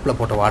நெருப்பில்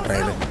போட்டு வாட்டுற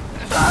இது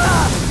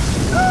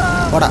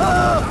போடா.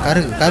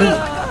 கருகு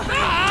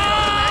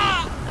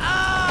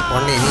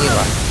உடனே நீ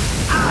வா.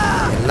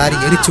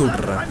 எல்லாரையும் எரிச்சு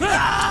விட்டுறேன்.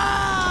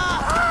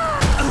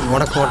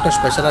 உனக்கு மட்டும்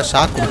ஸ்பெஷலாக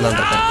ஷாக் கொடுக்கலான்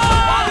இருக்கேன்.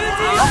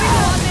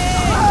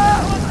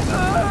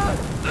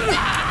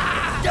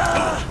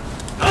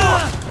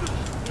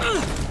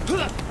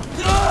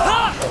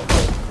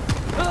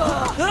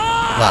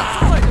 வா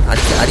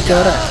அடிக்க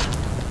வர.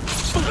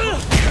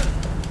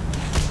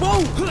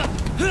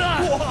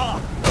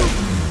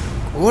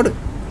 ஓடு.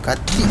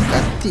 கத்தி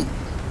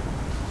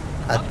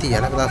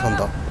எனக்கு தான்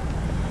சொந்தம்.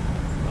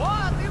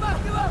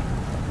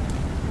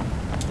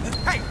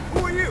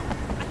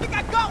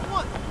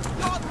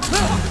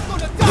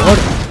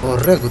 ஓடு.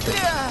 ஒரே குத்து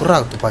புறா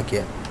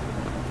துப்பாக்கிய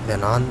இதை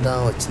நான்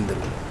தான்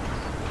வச்சிருந்துருக்கேன்.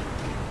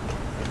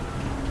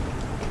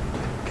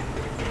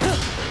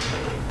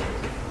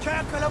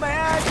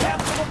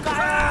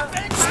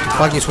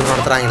 துப்பாக்கி சூடு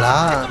நடத்துறாங்களா?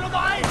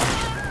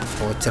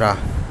 போச்சுரா.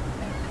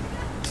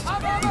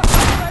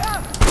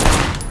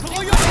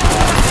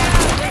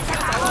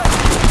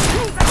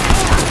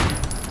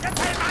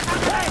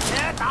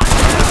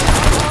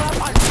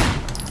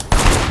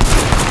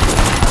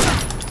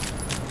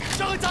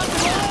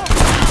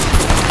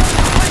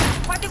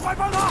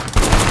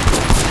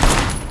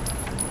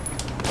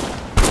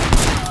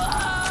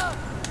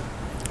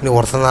 இன்னும்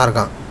ஒருத்தன் தான்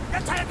இருக்கான்.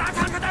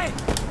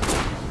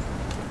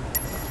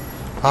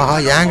 ஆஹா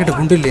என்கிட்ட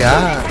குண்டு இல்லையா?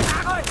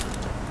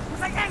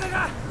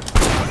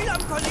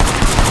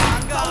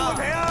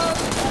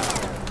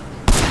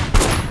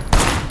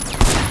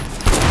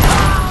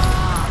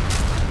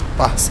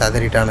 பா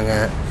சதறிட்டானுங்க.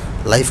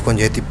 லைஃப்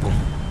கொஞ்சம் ஏற்றிப்போம்.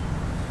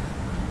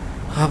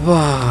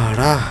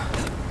 அப்பாடா.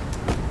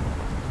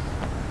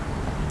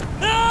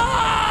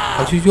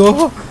 ஐயோ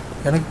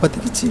எனக்கு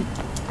பத்திக்கிச்சு.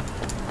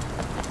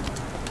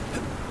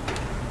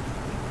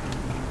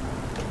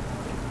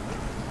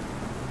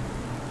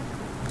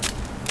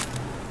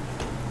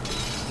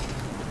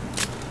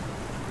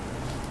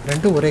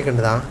 ரெண்டும் ஒரே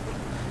கண்டு தான்.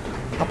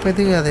 அப்போ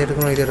எதுக்கு அதை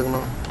எடுக்கணும் இது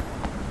எடுக்கணும்?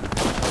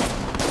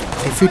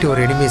 டிஃபீட்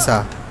ஒரு எனிமீஸா?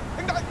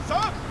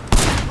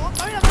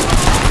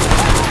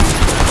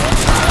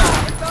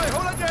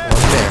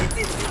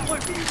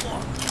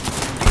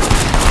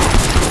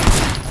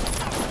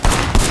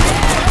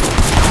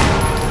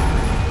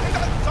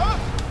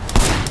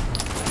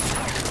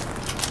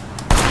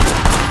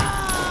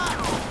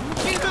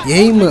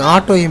 எய்ம்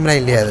ஆட்டோ எய்ம்லாம்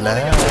இல்லையா அதில்?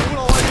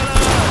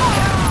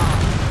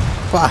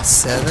 பா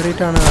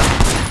செதறிட்டான.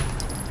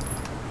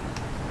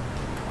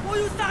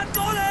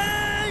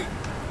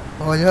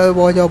 போய்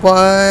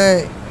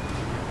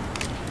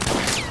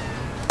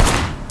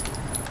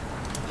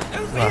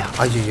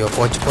ஐயோ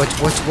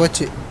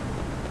போச்சு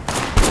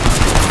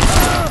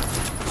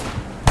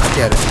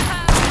யாரு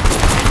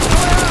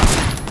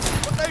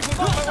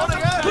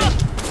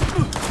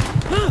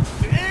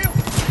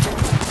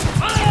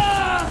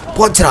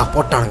போச்சுரா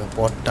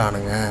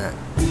போட்டானுங்க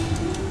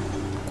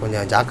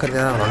கொஞ்சம்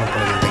ஜாக்கிரதையாக தான் வரணும்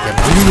போனது இந்த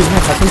கேம்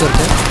என்ன பசங்க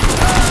இருக்கு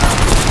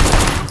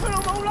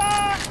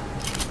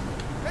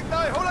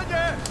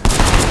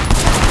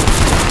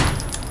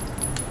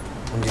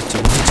முடிச்சு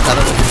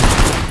கதை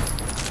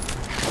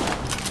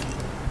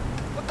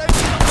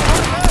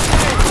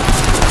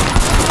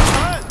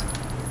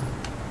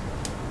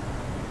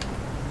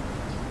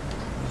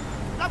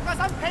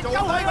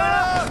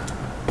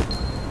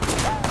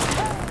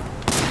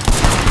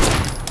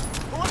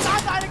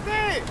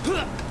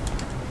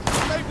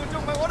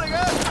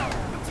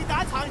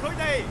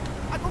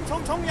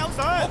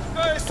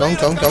Trốn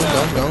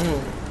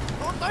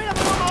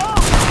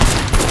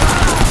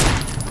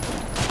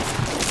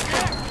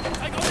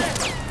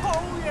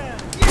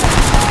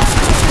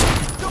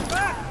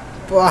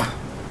Wow.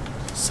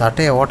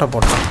 Sate water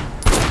bottle.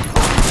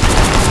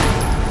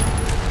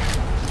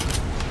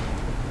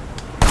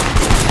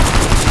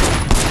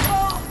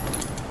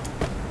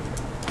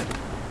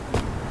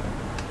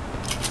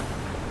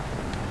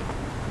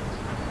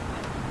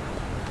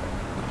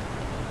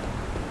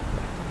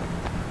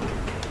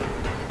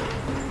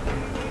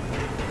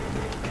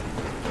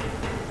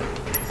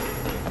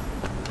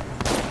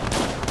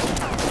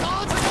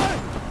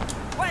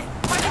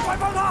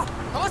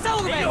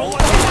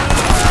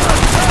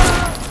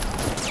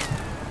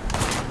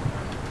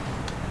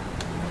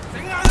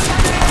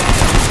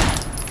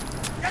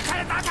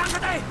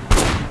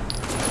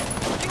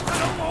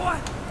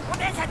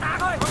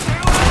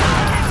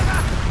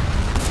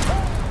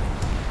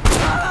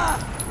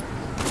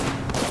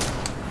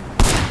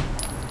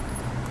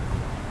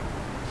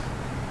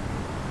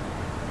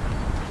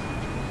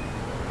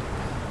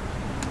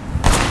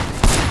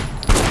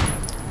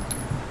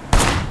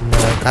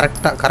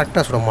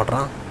 கரெக்டா சுட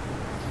மாட்டறான்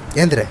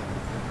ஏந்திரே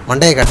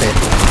மண்டையை காட்டு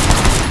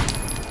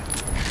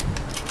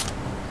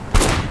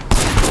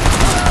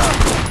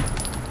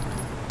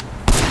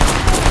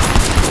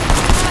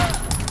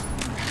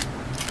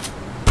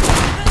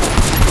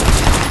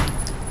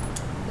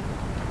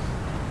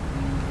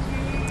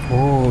ஓ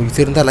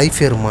இது இருந்தா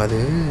லைஃப் ஏறுமா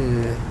அது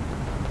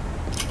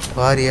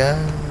பாரியா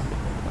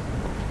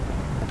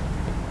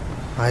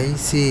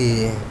ஐசி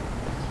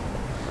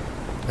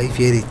லைஃப்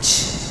ஏறிச்சு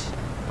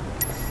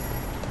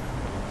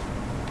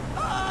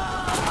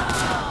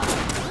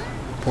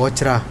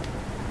போச்சுரா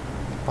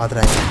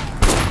பாத்துறாங்க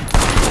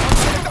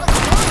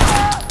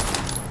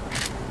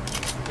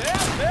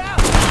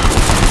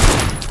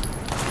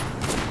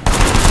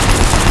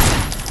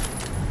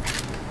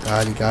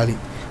காலி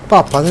அப்பா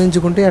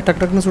 15 குண்டே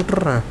டக்னு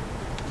சுட்டுறேன்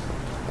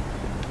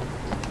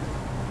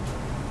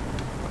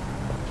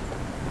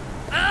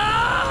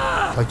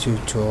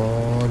அச்சோ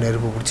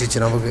நெருப்பு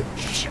பிடிச்சிச்சு நமக்கு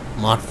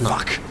மாட்டனா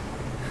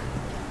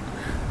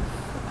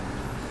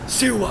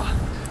Siwa,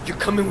 you're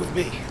coming with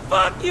me.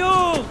 Fuck you!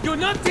 You're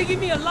not taking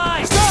me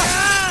alive!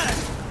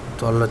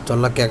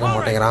 சொல்ல கேட்க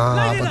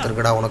மாட்டேங்கிறான் ஆபத்து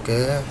இருக்குடா உனக்கு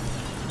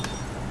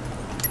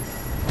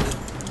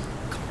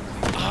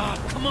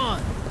Come on!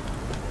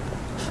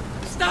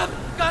 Stop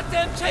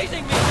goddamn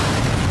chasing me!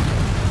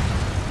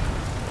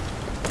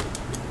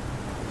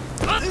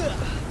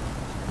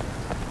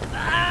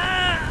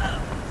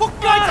 Fuck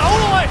guy,走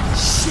啦喂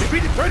 ！Shit,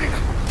 beat it, burning!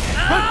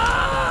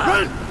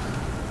 Run!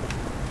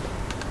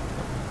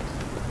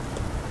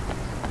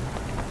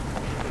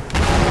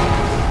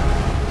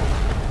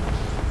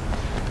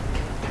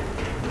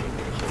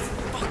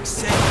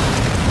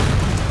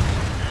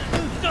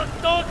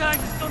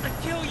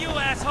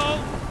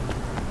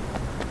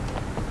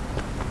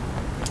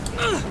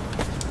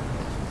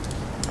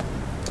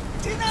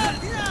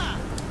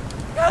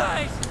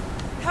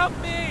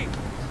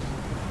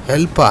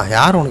 ஹெல்ப்பா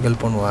யார் உனக்கு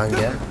ஹெல்ப்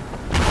பண்ணுவாங்க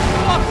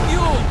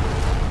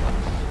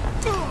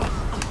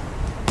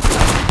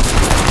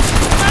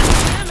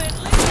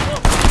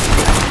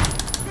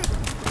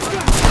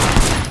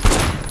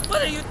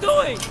What are you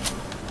doing?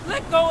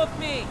 Let go of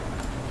me.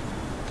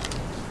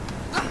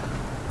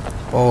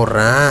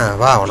 போறேன்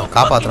வா உன்னை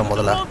காப்பாத்துறேன்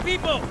முதல்ல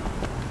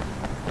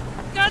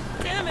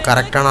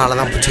கரெக்டான ஆளை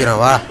தான்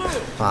பிடிச்சிக்கிறேன் வா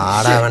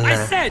வாடா வேணே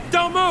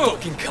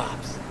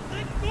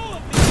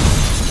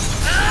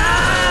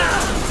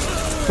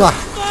வா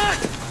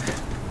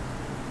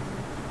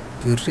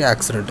பெரிய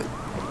ஆக்சிடென்ட்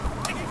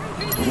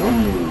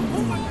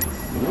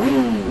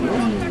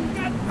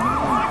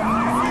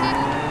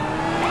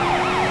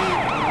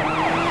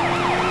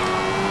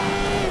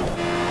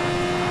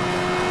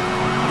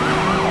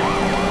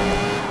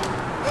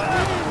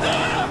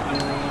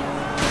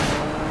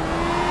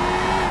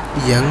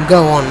எங்க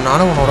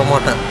ஓடனாலும் உன்னை விட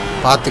மாட்டேன்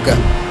பார்த்துக்க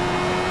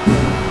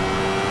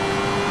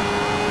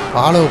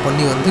ஃபாலோ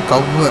பண்ணி வந்து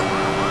கவ்வு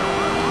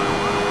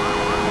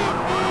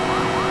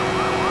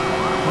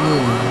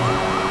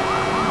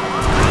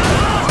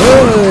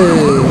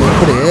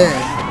எப்படி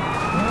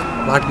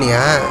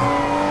மாட்டினியா?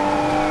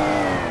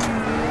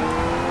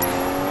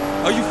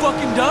 Are you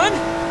fucking done?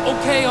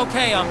 Okay,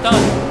 I'm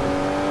done.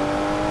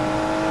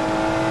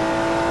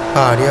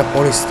 ஆடியா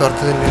police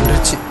துரத்துது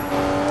நின்றுச்சு.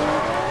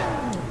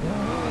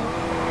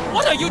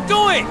 What are you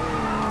doing?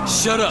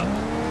 Shut up.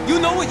 You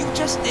know what you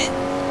just did?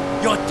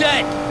 You're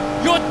dead.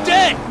 You're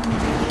dead.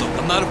 Look,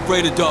 I'm not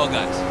afraid of dog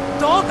eyes.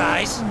 Dog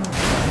eyes?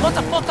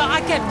 Motherfucker,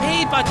 I get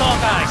paid by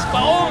dog eyes,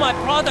 but all my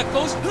product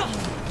goes.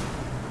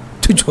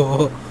 சுச்சோ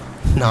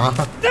நான்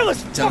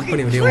jump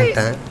பண்ணி வெளியே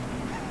வந்துட்டேன்.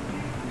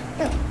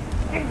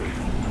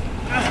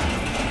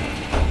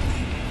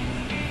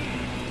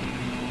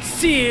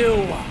 See you.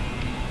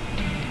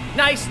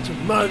 Nice to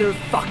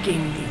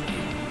motherfucking meet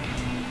you.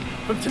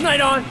 From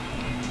tonight on,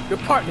 your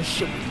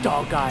partnership with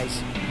Dog Eyes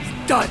is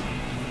done.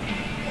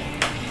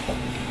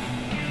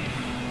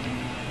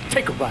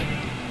 Take a ride.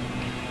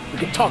 We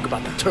can talk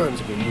about the terms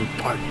of your new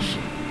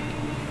partnership.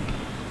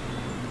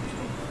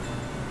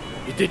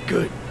 You did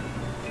good.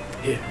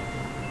 Here,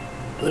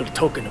 a little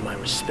token of my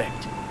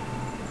respect.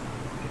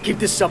 Keep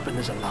this up and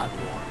there's a lot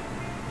more.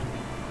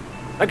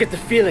 I get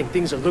the feeling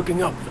things are looking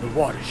up for the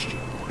Water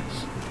Street boys.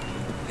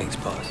 Thanks,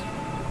 boss.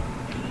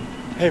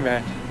 Hey,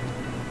 man.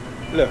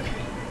 Look,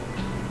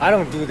 I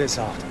don't do this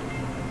often.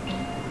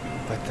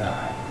 But,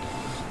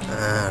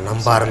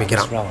 நம்ப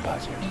ஆரம்பிக்கிறான். wrong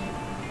about you.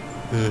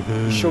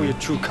 You show your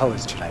true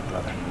colors tonight,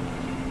 brother.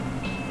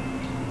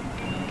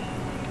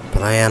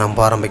 இப்போதான் ஏன் நம்ப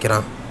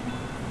ஆரம்பிக்கிறான்.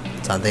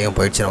 சந்தேகம்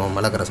போயிடுச்சு நம்ம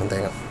மேலே இருக்கிற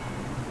சந்தேகம்.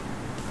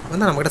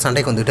 வந்து நம்மக்கிட்ட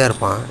சண்டைக்கு வந்துகிட்டே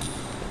இருப்பான்.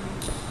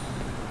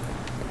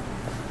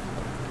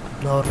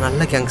 நான் ஒரு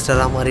நல்ல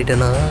கேங்ஸ்டராக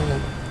மாறிட்டேனா?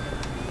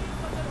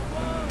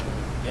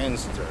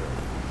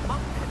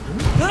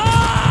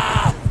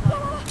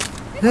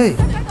 ஏய்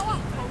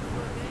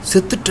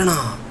செத்துட்டேனா?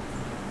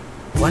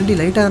 வண்டி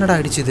லைட்டாக தானடா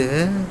அடிச்சுது.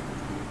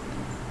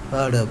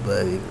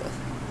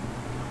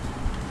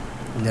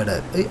 என்னடா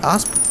ஏய்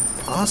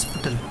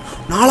ஹாஸ்பிட்டல்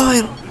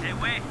 4000.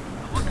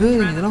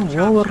 ஏய் இதெல்லாம்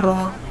ஓவர்ரா.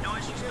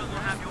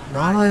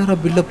 4000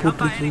 பில்லை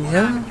போட்டிருக்கீங்க.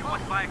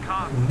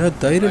 என்ன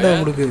தைரியடா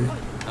உங்களுக்கு?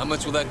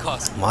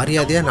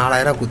 மரியாதையாக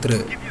 4000 குத்துரு.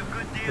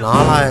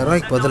 4000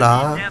 ரூபாய்க்கு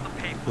பதிலாக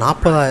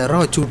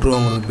 40,000 வச்சு விட்ருவோம்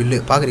உங்களுக்கு பில்லு.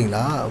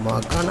 பார்க்குறீங்களா?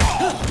 மக்கான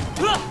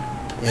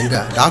எங்க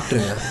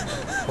டாக்டருங்க.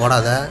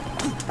 ஓடாத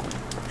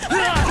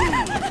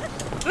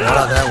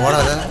ஓடாத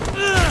ஓடாத.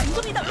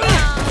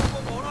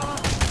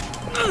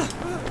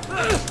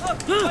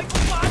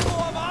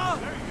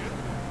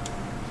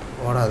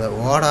 ஓடாத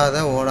ஓடாத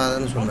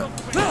ஓடாதன்னு சொன்னேன்.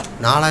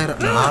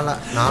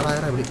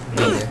 4000 எப்படி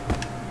பில்லு?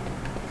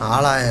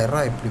 4000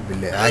 ரூபா எப்படி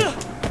பில்லு?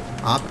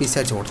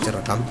 ஆஃபீஸாச்சு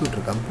உடச்சிட்றேன்.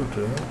 கம்ப்யூட்ரு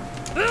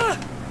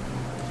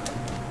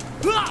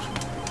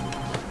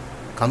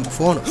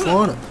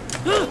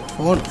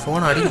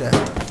ஃபோன் அடிக்கிற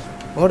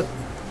ஓடு.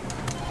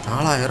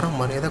 4000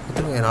 மரியாதை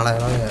குத்துருங்க.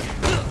 4000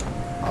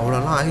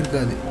 அவ்வளோலாம்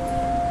ஆகிருக்காது.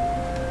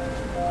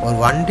 ஒரு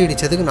வண்டி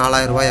அடித்ததுக்கு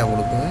 4000 ரூபாய்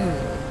அவங்களுக்கு.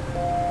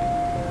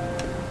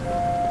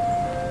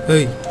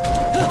 ஏய்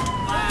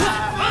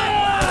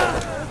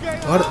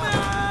ஓடு.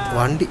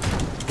 வண்டி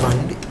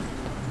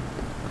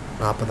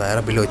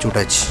 40,000 பில்லு வச்சு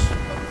விட்டாச்சு.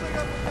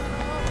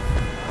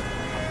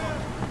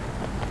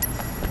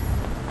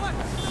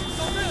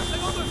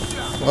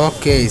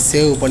 ஓகே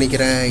சேவ்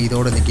பண்ணிக்கிறேன்.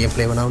 இதோட இந்த கேம்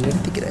பிளேவை நான்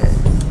நிறுத்திக்கிறேன்.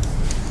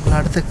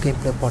 அடுத்த கேம்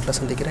பிளே பாட்டில்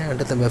சந்திக்கிறேன்.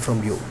 அடுத்த மே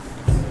from you.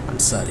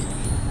 I'm sorry.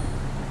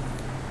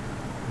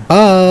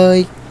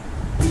 Bye.